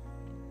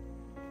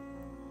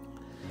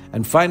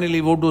 And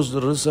finally, what was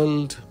the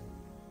result?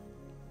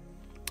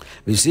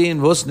 We see in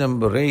verse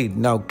number 8,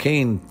 now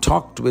Cain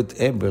talked with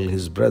Abel,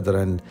 his brother,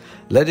 and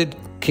let it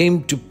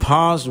came to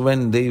pass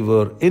when they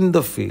were in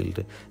the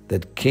field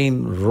that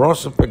Cain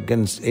rose up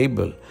against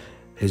Abel,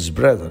 his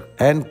brother,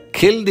 and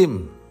killed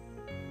him.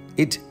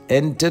 It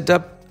ended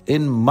up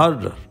in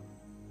murder.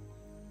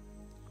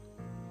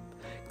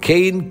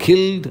 Cain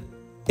killed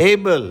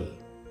Abel.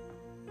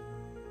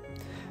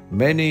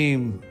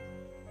 Many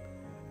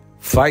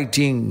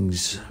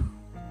fightings,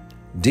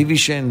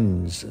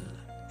 divisions,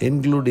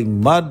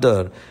 including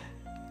murder,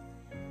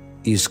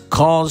 is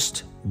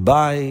caused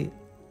by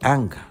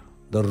anger.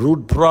 The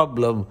root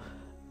problem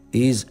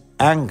is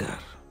anger.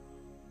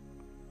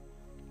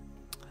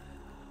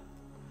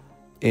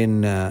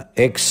 In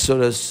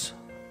Exodus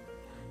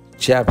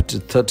chapter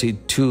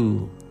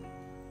 32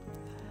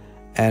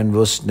 and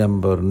verse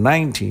number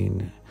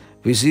 19,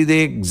 we see the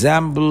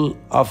example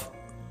of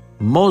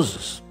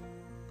Moses.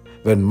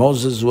 When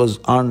Moses was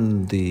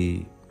on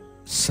the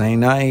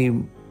Sinai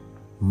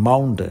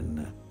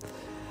mountain,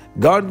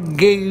 God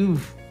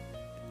gave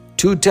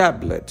 2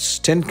 tablets,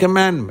 10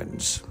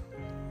 commandments.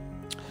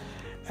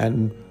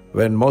 And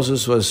when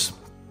Moses was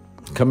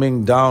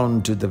coming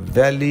down to the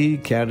valley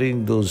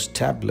carrying those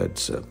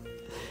tablets,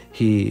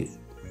 he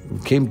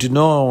came to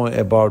know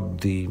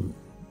about the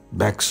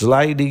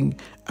backsliding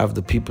of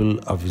the people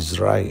of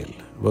Israel.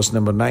 Verse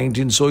number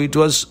 19, so it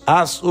was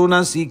as soon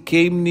as he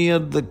came near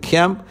the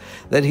camp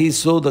that he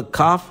saw the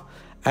calf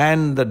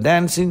and the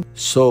dancing.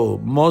 So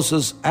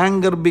Moses'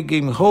 anger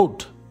became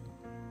hot,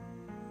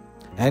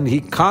 and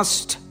he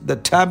cast the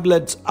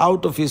tablets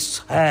out of his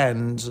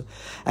hands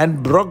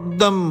and broke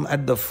them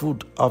at the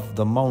foot of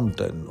the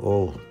mountain.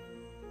 Oh,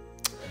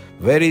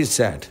 very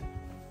sad,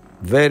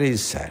 very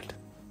sad.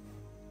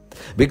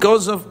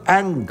 Because of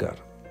anger,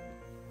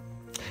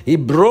 he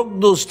broke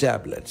those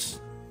tablets.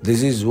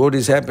 This is what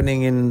is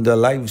happening in the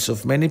lives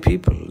of many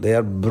people. They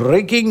are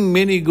breaking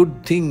many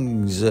good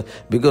things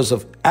because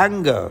of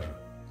anger.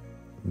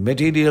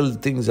 Material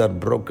things are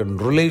broken,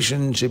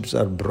 relationships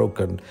are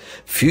broken,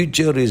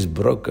 future is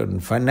broken,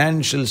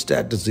 financial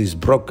status is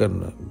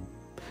broken,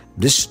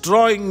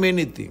 destroying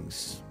many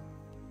things.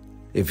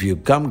 If you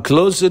come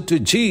closer to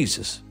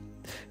Jesus,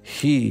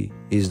 He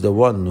is the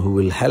one who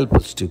will help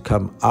us to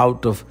come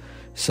out of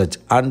such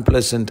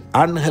unpleasant,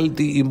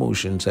 unhealthy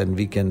emotions, and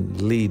we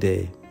can lead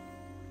a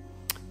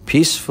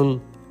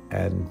peaceful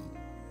and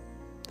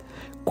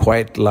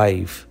quiet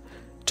life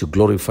to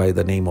glorify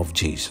the name of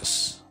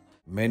Jesus.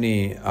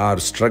 Many are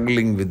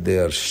struggling with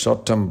their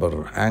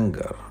short-temper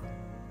anger,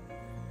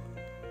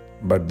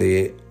 but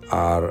they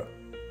are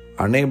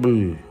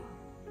unable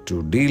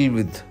to deal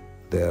with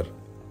their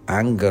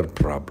anger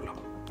problem.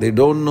 They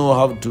don't know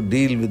how to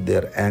deal with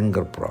their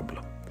anger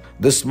problem.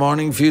 This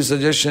morning, few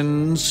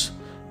suggestions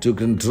to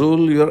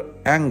control your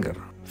anger.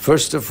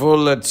 First of all,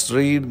 let's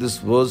read this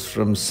verse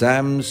from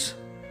Psalms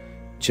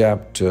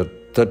chapter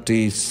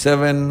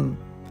 37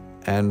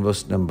 and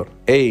verse number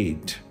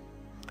 8.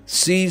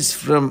 Cease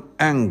from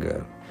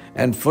anger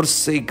and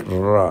forsake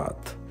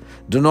wrath.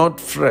 Do not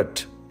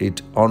fret,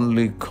 it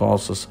only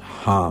causes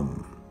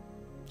harm.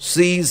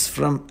 Cease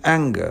from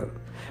anger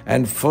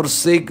and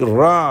forsake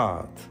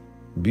wrath.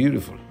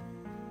 Beautiful.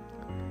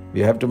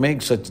 We have to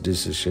make such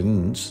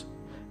decisions,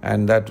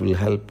 and that will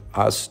help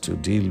us to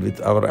deal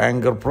with our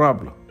anger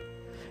problem.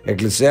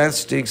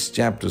 Ecclesiastes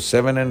chapter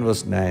 7 and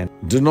verse 9.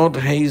 Do not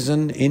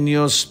hasten in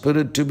your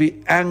spirit to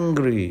be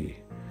angry,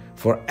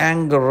 for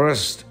anger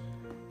rests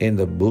in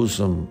the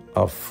bosom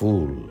of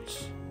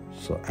fools.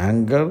 So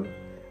anger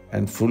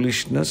and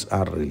foolishness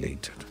are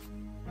related.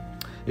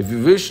 If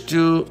you wish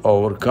to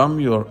overcome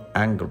your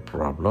anger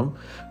problem,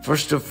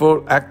 first of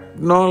all,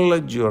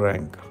 acknowledge your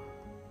anger.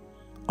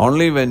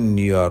 Only when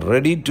you are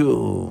ready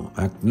to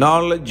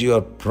acknowledge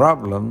your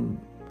problem,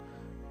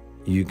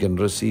 you can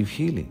receive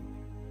healing.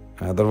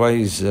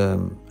 Otherwise,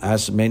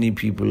 as many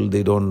people,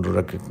 they don't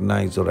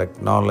recognize or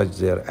acknowledge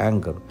their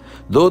anger.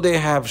 Though they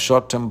have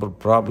short-temper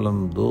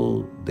problem,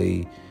 though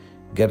they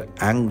get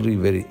angry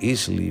very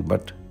easily,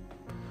 but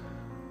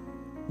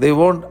they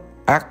won't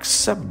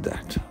accept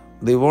that.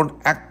 They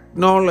won't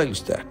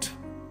acknowledge that.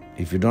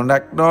 If you don't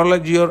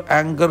acknowledge your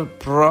anger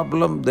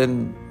problem,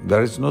 then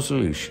there is no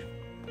solution.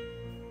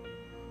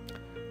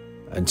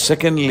 And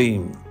secondly,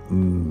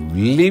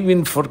 live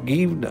in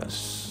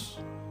forgiveness.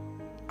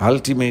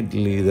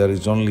 Ultimately, there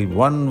is only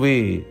one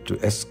way to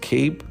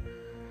escape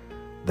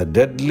the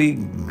deadly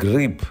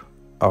grip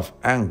of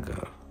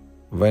anger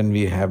when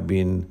we have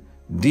been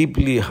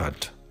deeply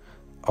hurt,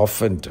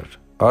 offended,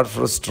 or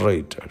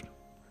frustrated.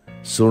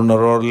 Sooner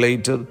or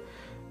later,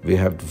 we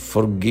have to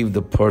forgive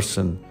the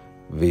person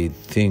we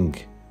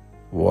think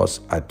was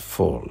at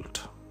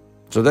fault.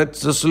 So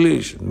that's the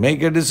solution.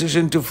 Make a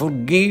decision to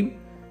forgive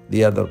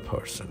the other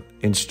person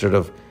instead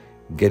of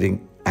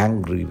getting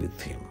angry with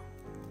him.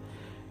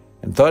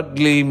 And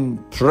thirdly,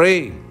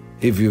 pray.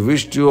 If you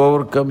wish to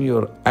overcome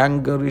your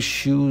anger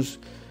issues,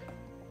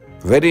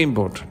 very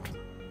important.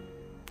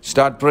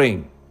 Start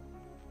praying.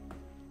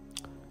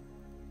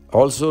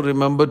 Also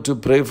remember to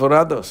pray for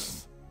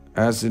others,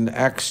 as in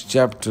Acts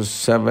chapter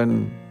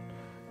 7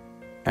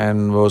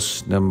 and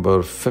verse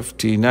number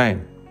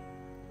 59.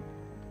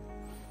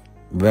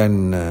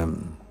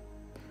 When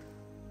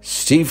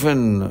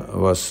Stephen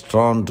was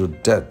stoned to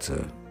death,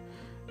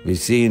 we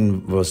see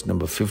in verse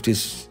number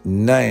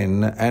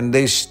 59, and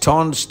they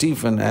stoned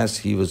Stephen as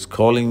he was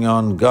calling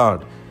on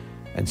God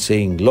and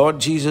saying, Lord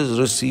Jesus,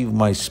 receive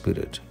my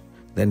spirit.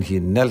 Then he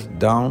knelt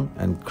down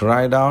and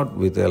cried out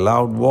with a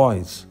loud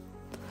voice,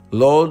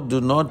 Lord,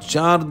 do not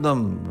charge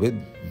them with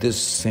this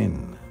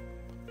sin.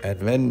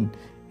 And when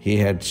he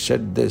had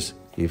said this,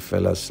 he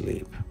fell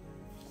asleep.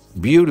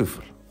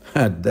 Beautiful.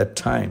 At that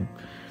time,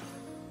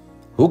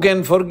 who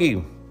can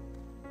forgive?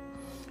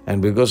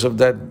 And because of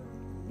that,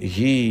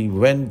 he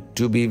went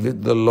to be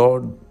with the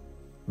Lord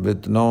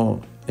with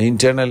no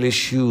internal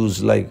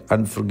issues like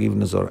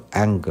unforgiveness or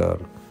anger.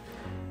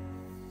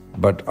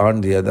 But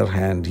on the other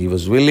hand, he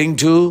was willing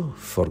to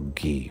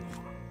forgive.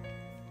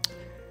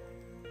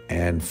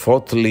 And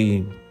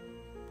fourthly,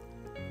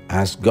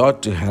 ask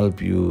God to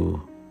help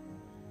you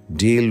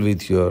deal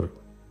with your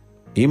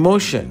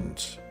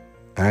emotions.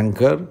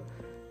 Anger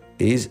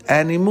is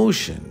an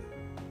emotion.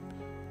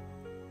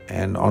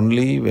 And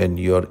only when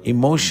your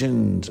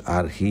emotions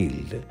are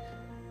healed,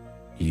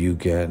 you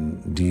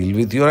can deal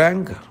with your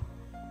anger.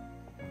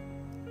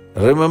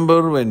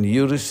 Remember, when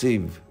you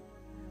receive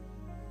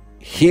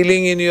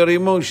healing in your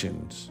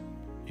emotions,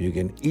 you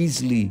can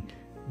easily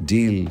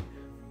deal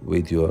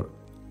with your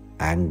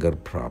anger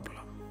problem.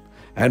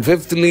 And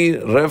fifthly,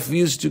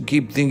 refuse to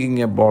keep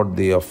thinking about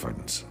the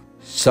offense.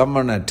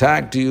 Someone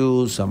attacked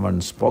you,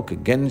 someone spoke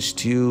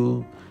against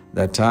you,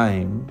 that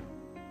time,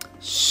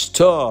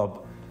 stop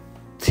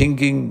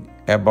thinking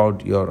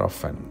about your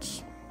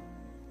offense.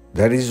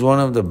 That is one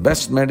of the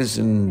best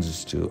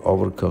medicines to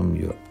overcome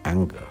your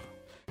anger.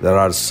 There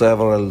are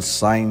several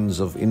signs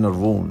of inner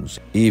wounds.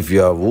 If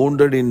you are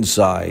wounded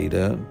inside,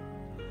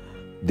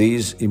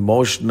 these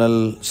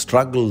emotional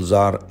struggles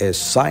are a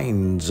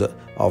signs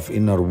of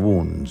inner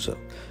wounds,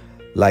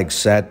 like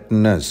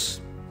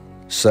sadness,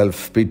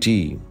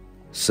 self-pity,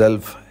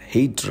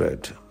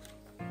 self-hatred,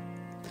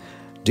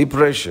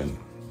 depression,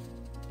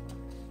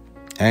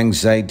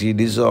 anxiety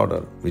disorder,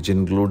 which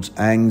includes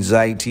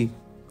anxiety,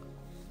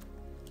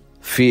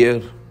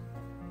 fear,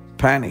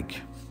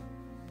 panic,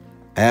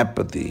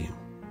 apathy,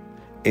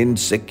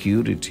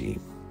 insecurity,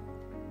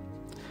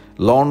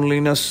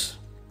 loneliness,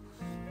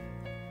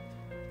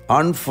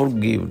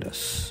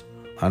 unforgiveness.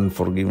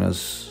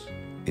 Unforgiveness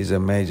is a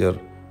major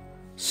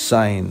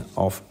sign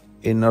of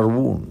inner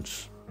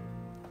wounds.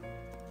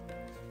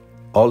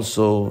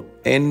 Also,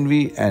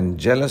 envy and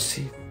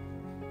jealousy.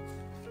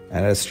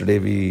 And yesterday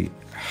we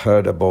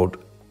heard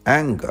about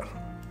anger.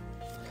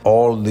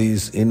 All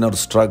these inner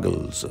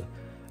struggles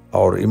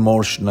or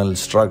emotional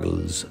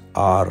struggles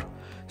are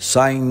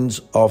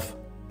signs of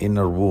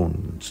inner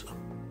wounds.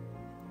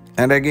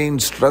 And again,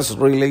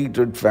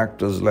 stress-related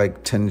factors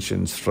like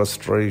tensions,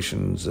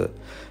 frustrations,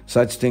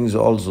 such things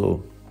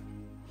also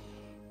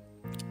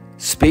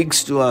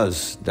speaks to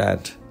us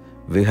that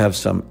we have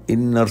some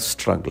inner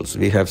struggles,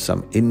 we have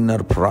some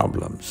inner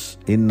problems,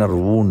 inner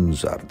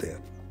wounds are there.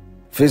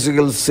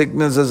 Physical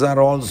sicknesses are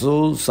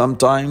also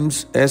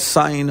sometimes a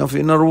sign of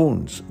inner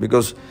wounds,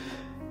 because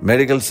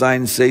medical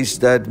science says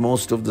that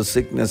most of the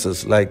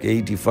sicknesses, like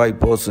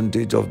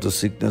 85% of the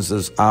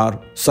sicknesses, are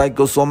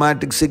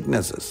psychosomatic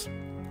sicknesses.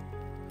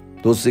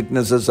 Those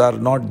sicknesses are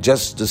not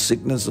just the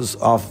sicknesses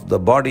of the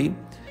body,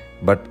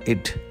 but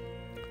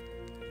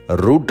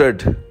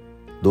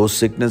those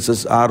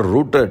sicknesses are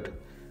rooted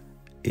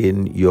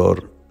in your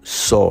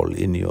soul,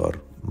 in your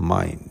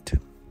mind.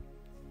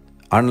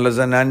 Unless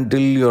and until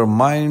your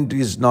mind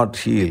is not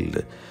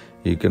healed,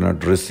 you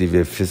cannot receive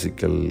a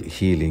physical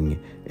healing.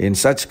 In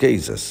such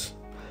cases,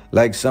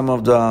 like some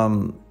of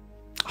the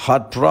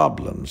heart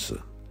problems,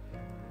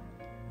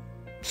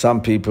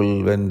 some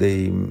people, when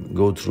they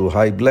go through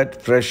high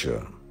blood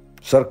pressure,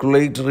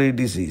 circulatory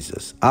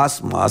diseases,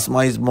 asthma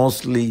is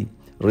mostly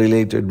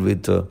related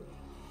with the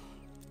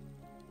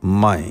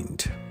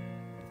mind.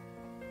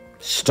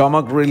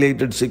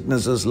 Stomach-related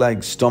sicknesses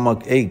like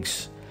stomach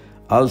aches,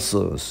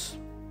 ulcers,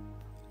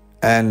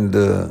 and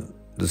the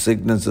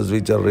sicknesses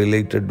which are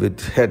related with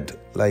head,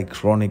 like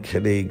chronic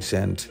headaches,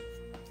 and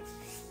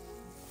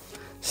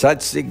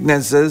such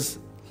sicknesses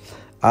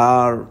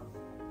are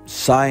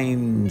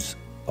signs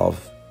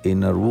of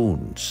inner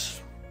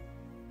wounds.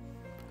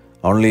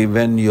 Only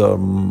when your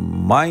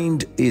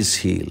mind is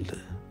healed,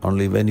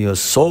 only when your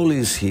soul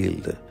is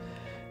healed,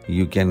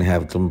 you can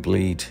have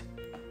complete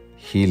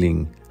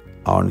healing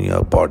on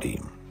your body.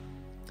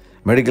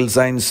 Medical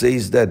science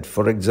says that,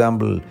 for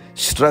example,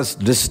 stress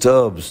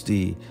disturbs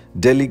the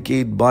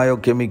delicate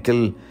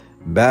biochemical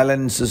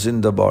balances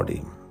in the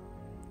body.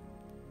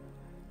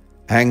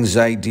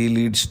 Anxiety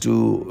leads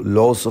to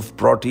loss of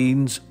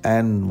proteins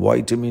and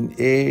vitamin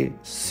A,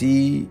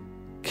 C,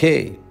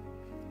 K.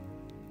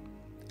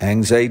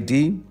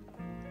 Anxiety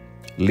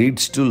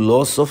leads to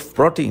loss of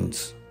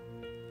proteins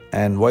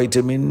and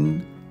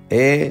vitamin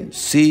A,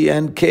 C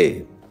and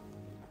K.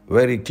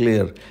 Very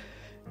clear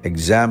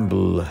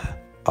example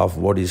of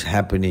what is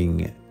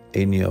happening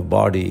in your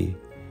body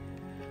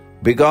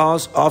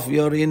because of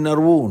your inner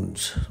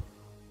wounds.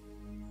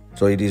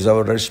 So it is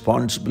our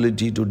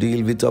responsibility to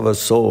deal with our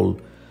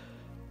soul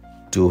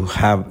to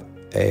have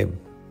a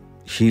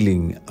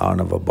healing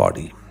on our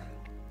body.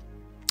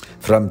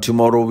 From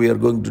tomorrow we are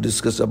going to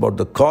discuss about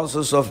the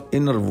causes of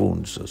inner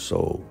wounds,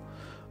 so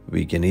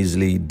we can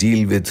easily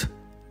deal with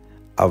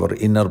our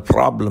inner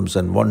problems,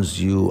 and once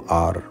you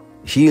are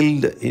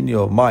healed in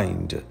your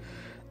mind,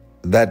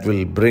 that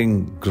will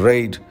bring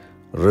great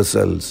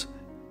results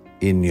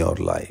in your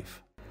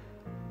life.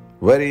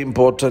 Very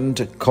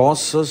important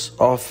causes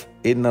of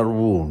inner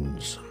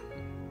wounds.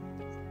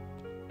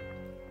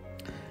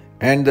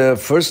 And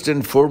first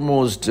and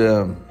foremost,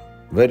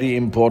 very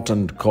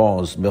important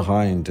cause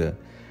behind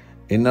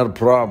inner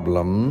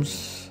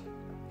problems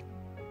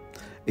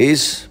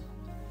is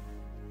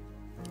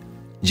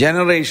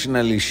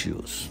generational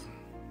issues.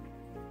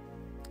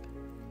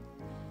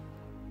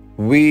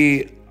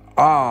 We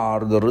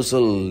are the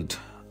result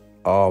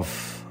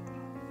of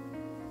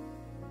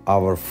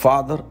our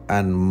father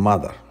and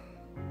mother.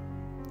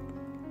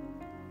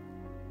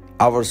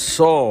 Our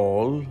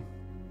soul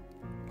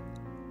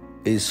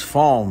is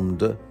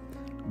formed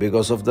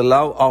because of the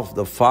love of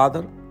the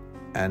father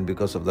and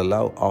because of the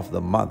love of the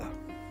mother.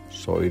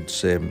 So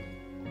it's a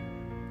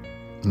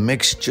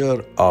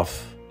mixture of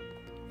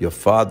your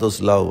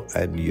father's love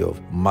and your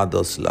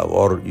mother's love,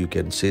 or you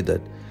can say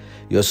that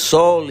your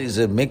soul is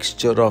a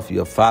mixture of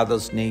your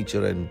father's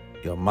nature and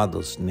your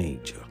mother's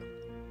nature.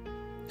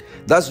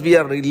 Thus we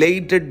are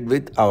related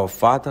with our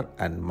father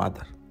and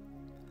mother.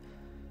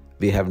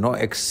 We have no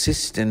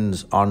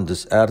existence on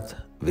this earth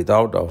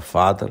without our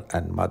father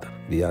and mother.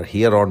 We are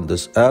here on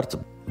this earth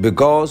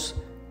because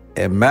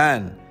a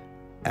man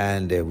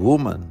and a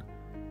woman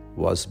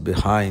was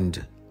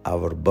behind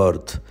our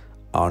birth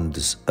on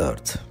this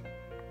earth.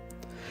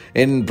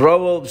 In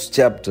Proverbs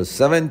chapter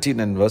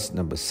 17 and verse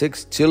number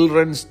 6,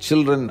 children's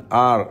children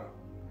are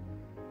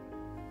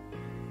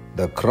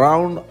the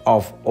crown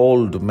of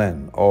old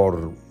men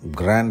or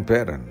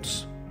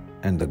grandparents,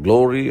 and the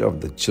glory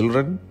of the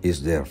children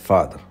is their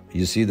father.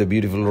 You see the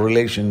beautiful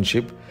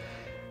relationship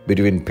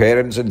between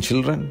parents and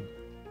children?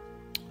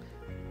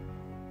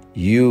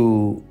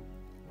 You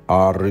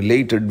are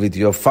related with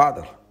your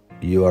father.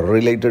 You are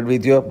related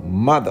with your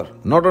mother.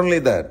 Not only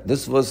that,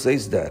 this verse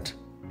says that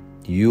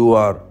you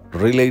are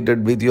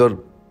related with your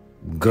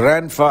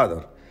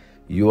grandfather.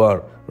 You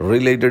are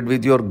related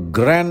with your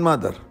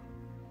grandmother.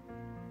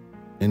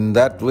 In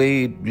that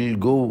way, it will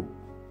go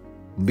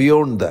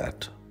beyond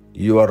that.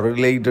 You are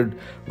related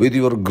with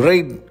your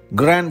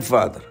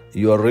great-grandfather.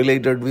 You are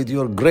related with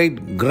your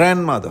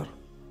great-grandmother.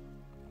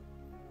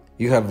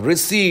 You have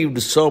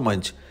received so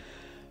much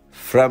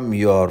from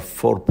your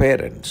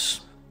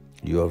foreparents,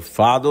 your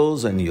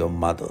fathers and your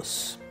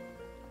mothers.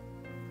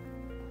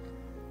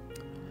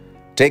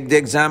 Take the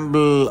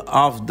example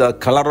of the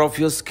color of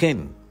your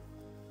skin,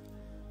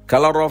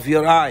 color of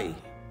your eye.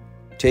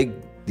 Take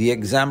the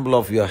example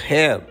of your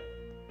hair.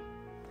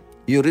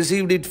 You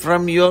received it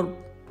from your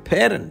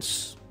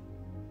parents.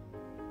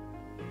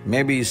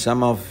 Maybe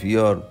some of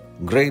your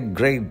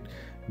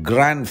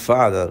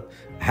great-great-grandfather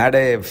had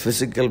a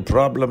physical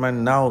problem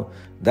and now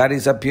that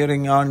is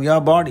appearing on your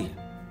body.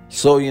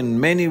 So in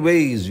many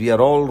ways, we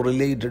are all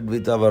related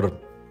with our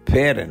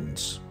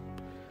parents,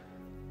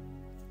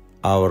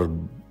 our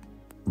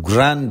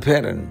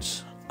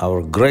grandparents,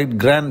 our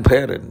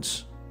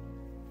great-grandparents.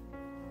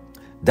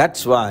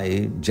 That's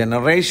why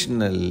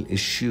generational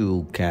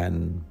issue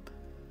can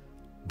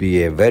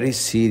be a very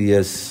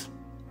serious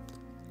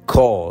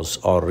cause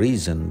or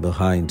reason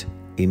behind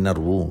inner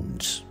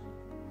wounds.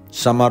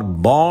 Some are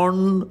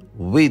born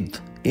with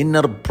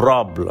inner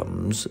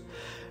problems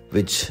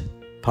which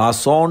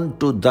pass on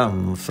to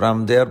them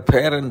from their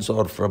parents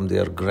or from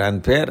their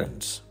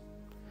grandparents.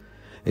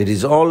 It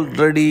is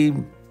already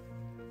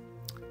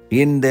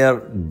in their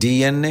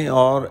DNA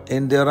or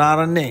in their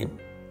RNA.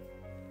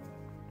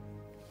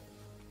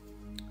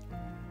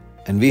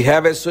 And we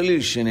have a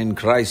solution in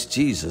Christ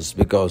Jesus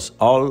because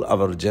all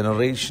our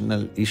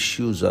generational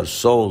issues are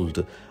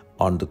solved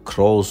on the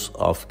cross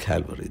of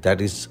Calvary. That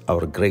is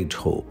our great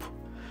hope.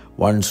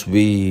 Once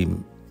we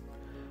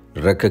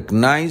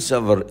recognize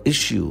our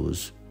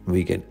issues,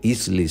 we can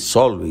easily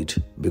solve it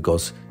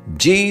because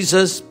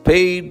Jesus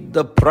paid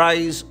the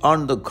price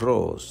on the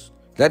cross.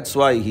 That's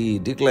why he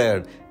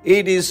declared,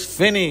 "It is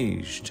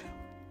finished."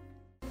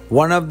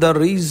 One of the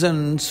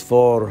reasons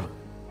for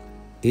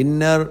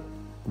inner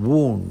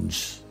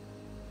wounds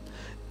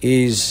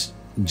is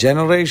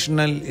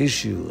generational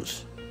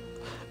issues,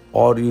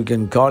 or you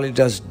can call it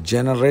as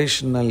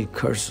generational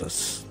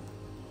curses.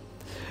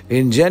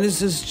 In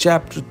Genesis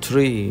chapter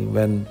 3,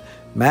 when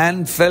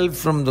man fell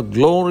from the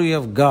glory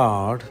of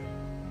God,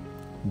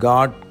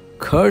 God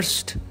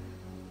cursed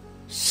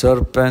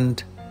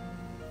serpent,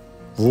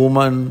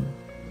 woman,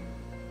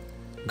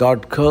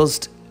 God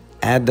cursed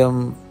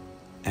Adam,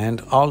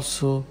 and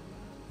also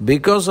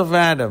because of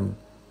Adam,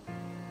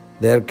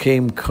 there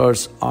came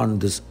curse on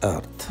this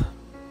earth.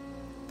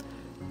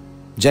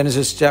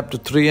 Genesis chapter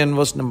 3 and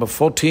verse number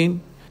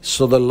 14,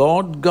 "So the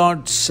Lord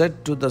God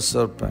said to the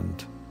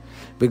serpent,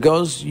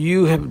 because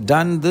you have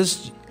done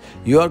this,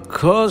 you are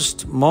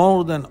cursed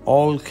more than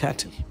all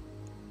cattle,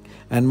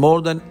 and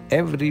more than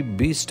every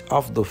beast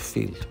of the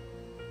field.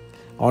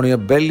 On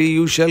your belly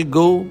you shall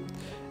go,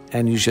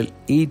 and you shall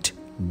eat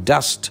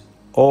dust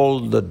all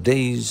the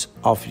days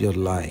of your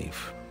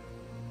life."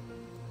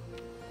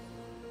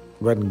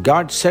 When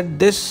God said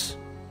this,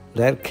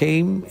 there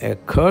came a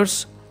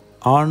curse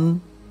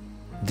on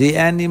the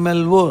animal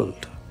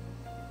world.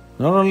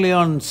 Not only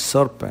on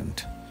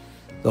serpent,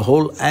 the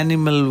whole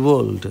animal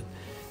world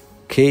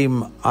came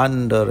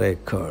under a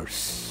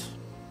curse.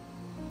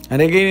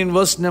 And again in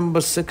verse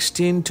number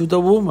 16, to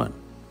the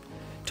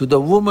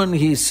woman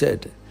he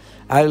said,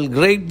 "I will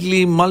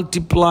greatly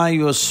multiply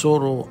your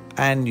sorrow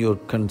and your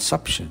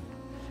conception.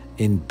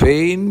 In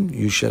pain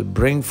you shall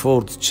bring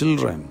forth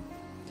children.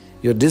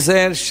 Your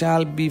desire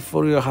shall be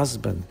for your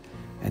husband,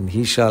 and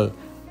he shall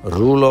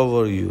rule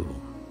over you."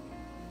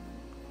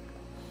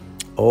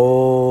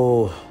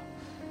 Oh,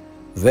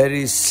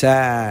 very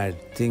sad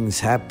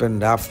things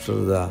happened after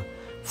the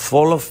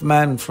fall of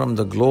man from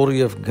the glory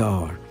of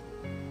God.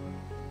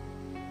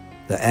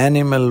 The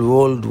animal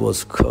world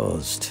was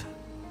cursed.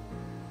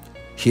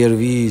 Here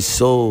we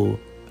saw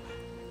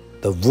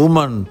the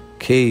woman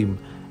came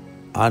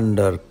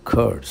under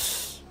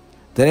curse.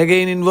 Then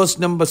again in verse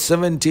number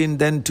 17,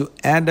 then to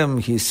Adam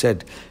he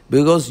said,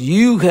 "Because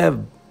you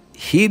have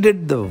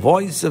heeded the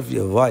voice of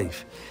your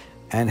wife,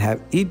 and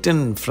have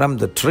eaten from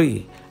the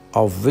tree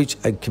of which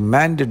I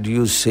commanded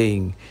you,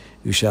 saying,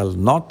 you shall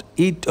not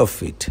eat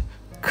of it.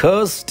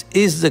 Cursed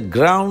is the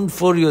ground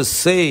for your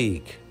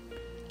sake.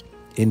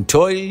 In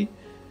toil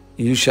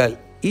you shall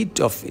eat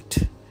of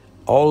it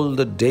all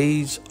the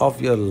days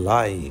of your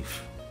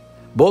life.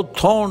 Both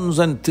thorns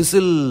and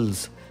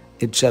thistles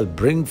it shall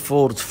bring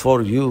forth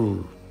for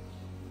you."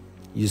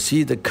 You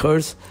see the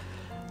curse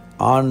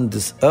on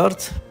this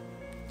earth?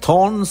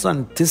 Thorns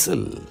and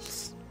thistles.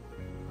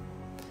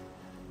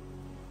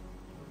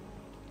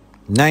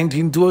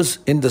 19th verse,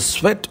 "In the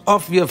sweat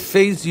of your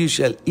face you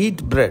shall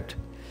eat bread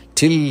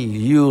till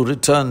you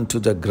return to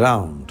the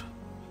ground."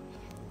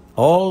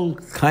 All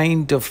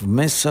kind of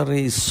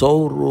misery,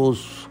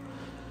 sorrows,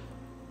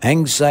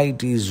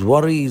 anxieties,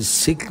 worries,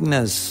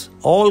 sickness,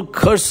 all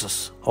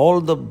curses,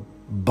 all the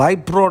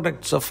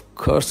byproducts of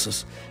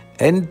curses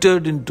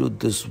entered into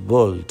this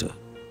world.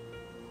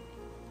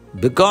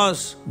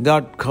 Because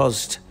God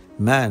cursed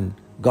man,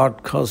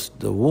 God cursed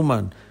the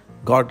woman,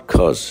 God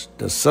cursed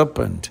the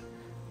serpent,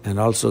 and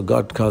also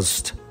God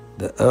cursed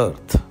the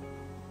earth.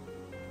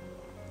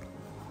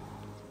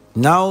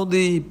 Now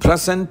the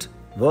present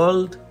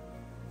world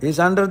is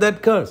under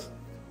that curse.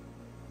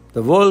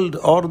 The world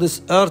or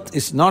this earth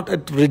is not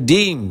yet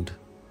redeemed.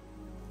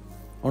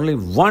 Only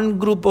one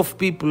group of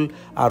people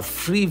are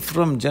free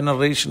from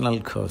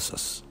generational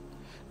curses.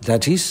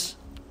 That is,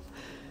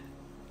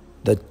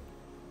 the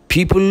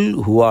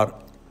people who are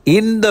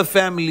in the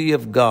family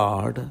of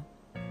God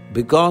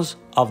because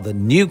of the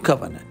new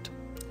covenant.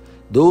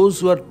 Those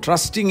who are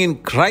trusting in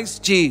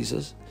Christ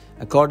Jesus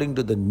according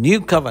to the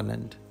new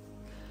covenant,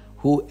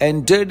 who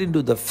entered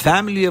into the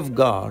family of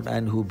God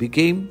and who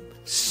became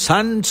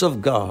sons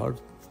of God,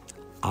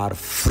 are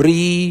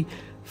free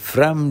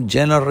from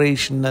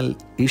generational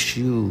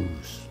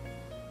issues.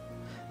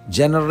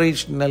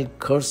 Generational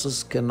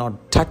curses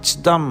cannot touch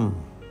them.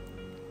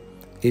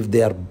 If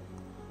they are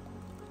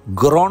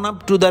grown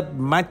up to that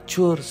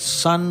mature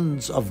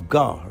sons of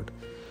God,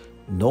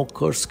 no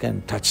curse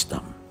can touch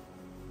them.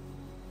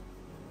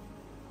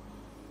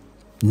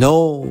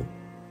 No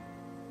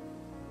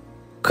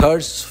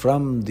curse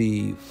from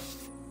the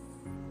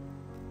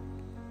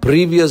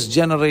previous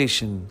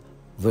generation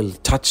will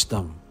touch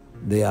them.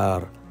 They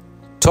are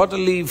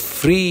totally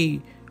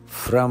free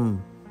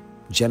from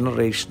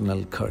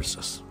generational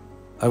curses.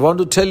 I want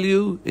to tell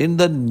you, in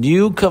the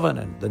new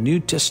covenant, the New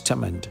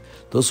Testament,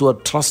 those who are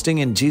trusting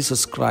in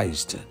Jesus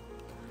Christ,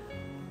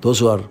 those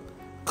who are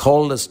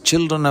called as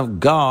children of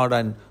God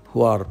and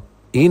who are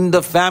in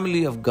the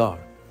family of God,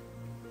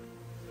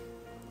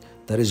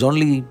 there is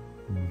only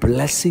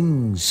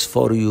blessings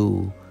for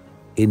you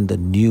in the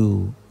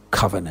new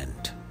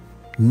covenant.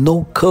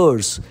 No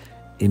curse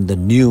in the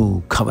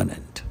new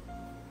covenant.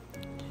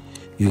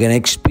 You can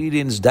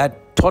experience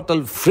that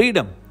total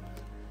freedom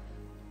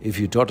if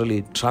you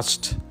totally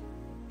trust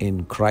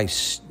in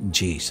Christ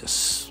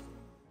Jesus.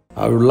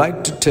 I would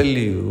like to tell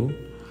you,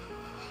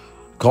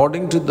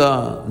 according to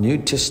the New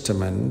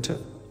Testament,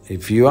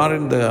 if you are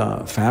in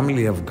the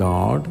family of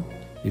God,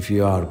 if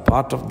you are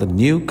part of the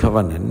new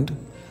covenant,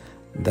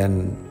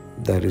 then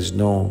there is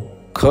no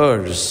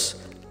curse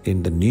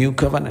in the new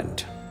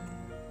covenant.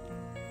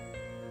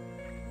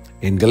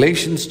 In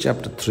Galatians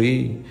chapter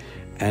 3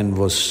 and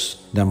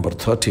verse number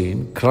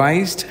 13,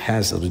 Christ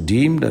has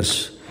redeemed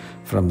us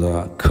from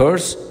the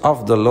curse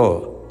of the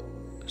law.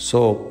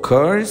 So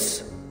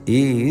curse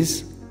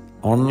is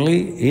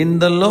only in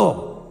the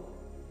law.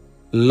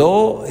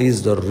 Law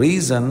is the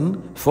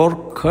reason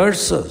for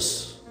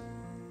curses.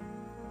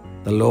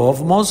 The law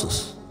of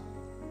Moses.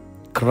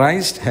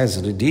 Christ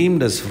has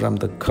redeemed us from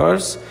the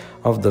curse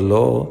of the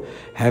law,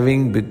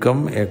 having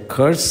become a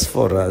curse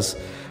for us.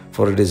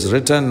 For it is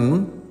written,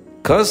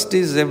 "Cursed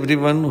is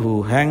everyone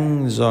who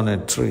hangs on a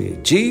tree."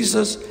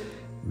 Jesus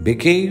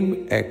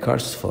became a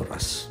curse for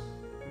us.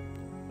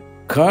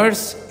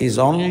 Curse is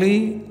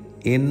only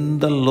in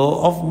the law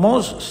of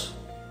Moses.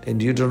 In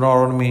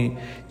Deuteronomy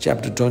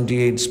chapter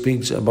 28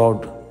 speaks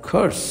about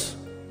curse.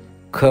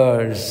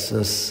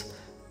 Curses,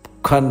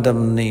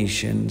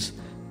 condemnations,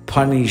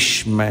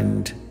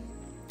 punishment.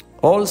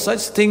 All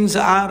such things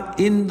are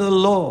in the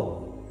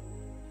law.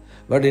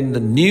 But in the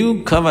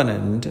new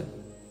covenant,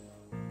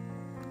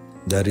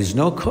 there is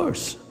no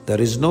curse.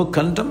 There is no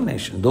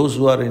condemnation. Those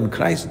who are in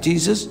Christ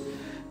Jesus,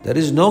 there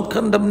is no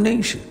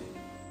condemnation.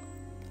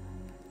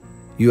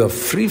 You are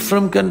free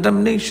from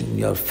condemnation.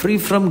 You are free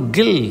from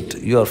guilt.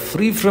 You are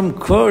free from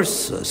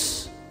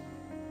curses.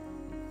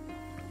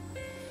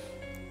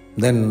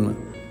 Then,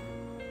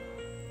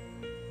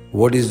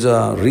 what is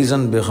the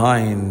reason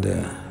behind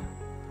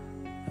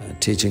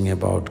teaching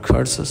about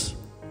curses?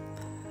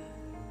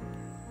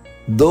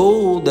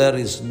 Though there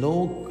is no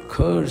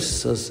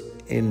curses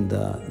in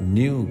the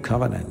new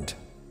covenant,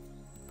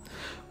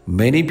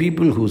 many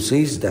people who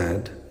says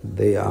that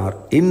they are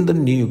in the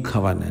new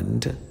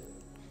covenant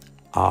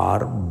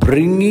are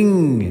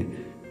bringing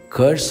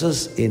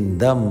curses in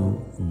them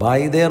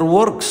by their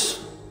works.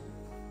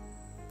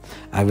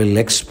 I will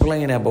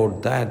explain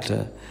about that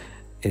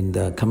in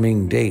the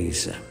coming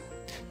days.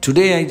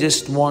 Today I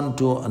just want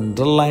to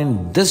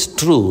underline this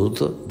truth: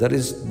 there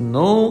is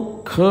no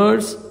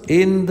curse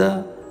in the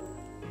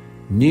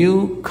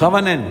new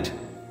covenant.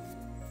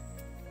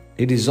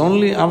 It is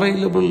only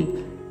available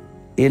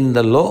in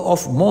the law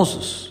of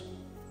Moses.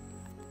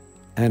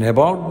 And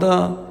about the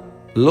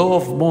law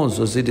of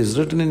Moses, it is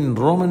written in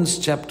Romans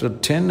chapter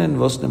 10 and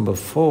verse number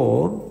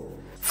 4,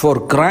 "For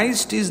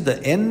Christ is the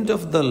end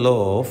of the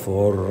law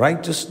for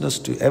righteousness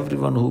to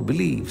everyone who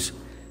believes."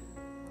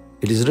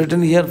 It is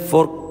written here,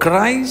 "For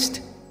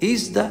Christ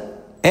is the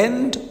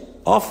end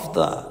of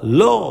the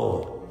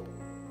law."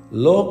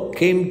 Law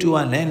came to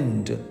an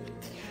end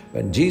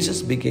when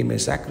Jesus became a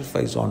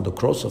sacrifice on the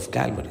cross of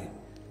Calvary.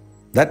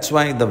 That's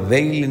why the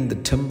veil in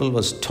the temple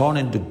was torn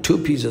into two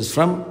pieces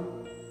from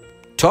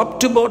top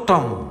to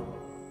bottom.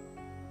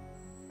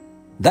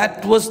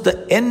 That was the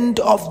end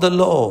of the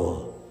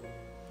law.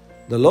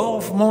 The law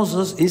of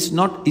Moses is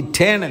not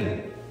eternal.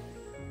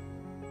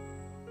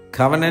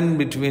 Covenant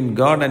between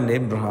God and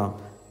Abraham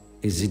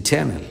is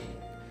eternal.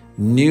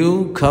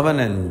 New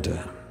covenant,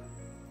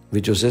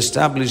 which was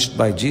established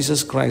by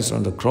Jesus Christ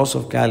on the cross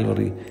of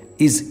Calvary,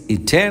 is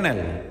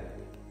eternal.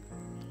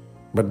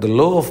 But the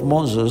law of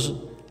Moses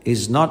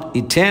is not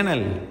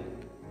eternal.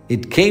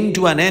 It came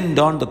to an end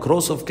on the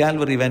cross of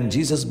Calvary when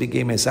Jesus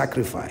became a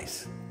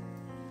sacrifice.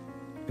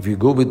 If you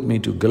go with me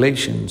to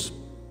Galatians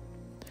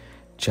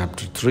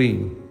chapter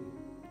 3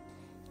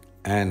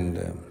 and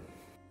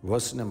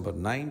verse number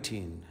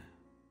 19,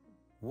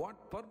 what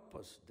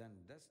purpose then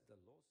does the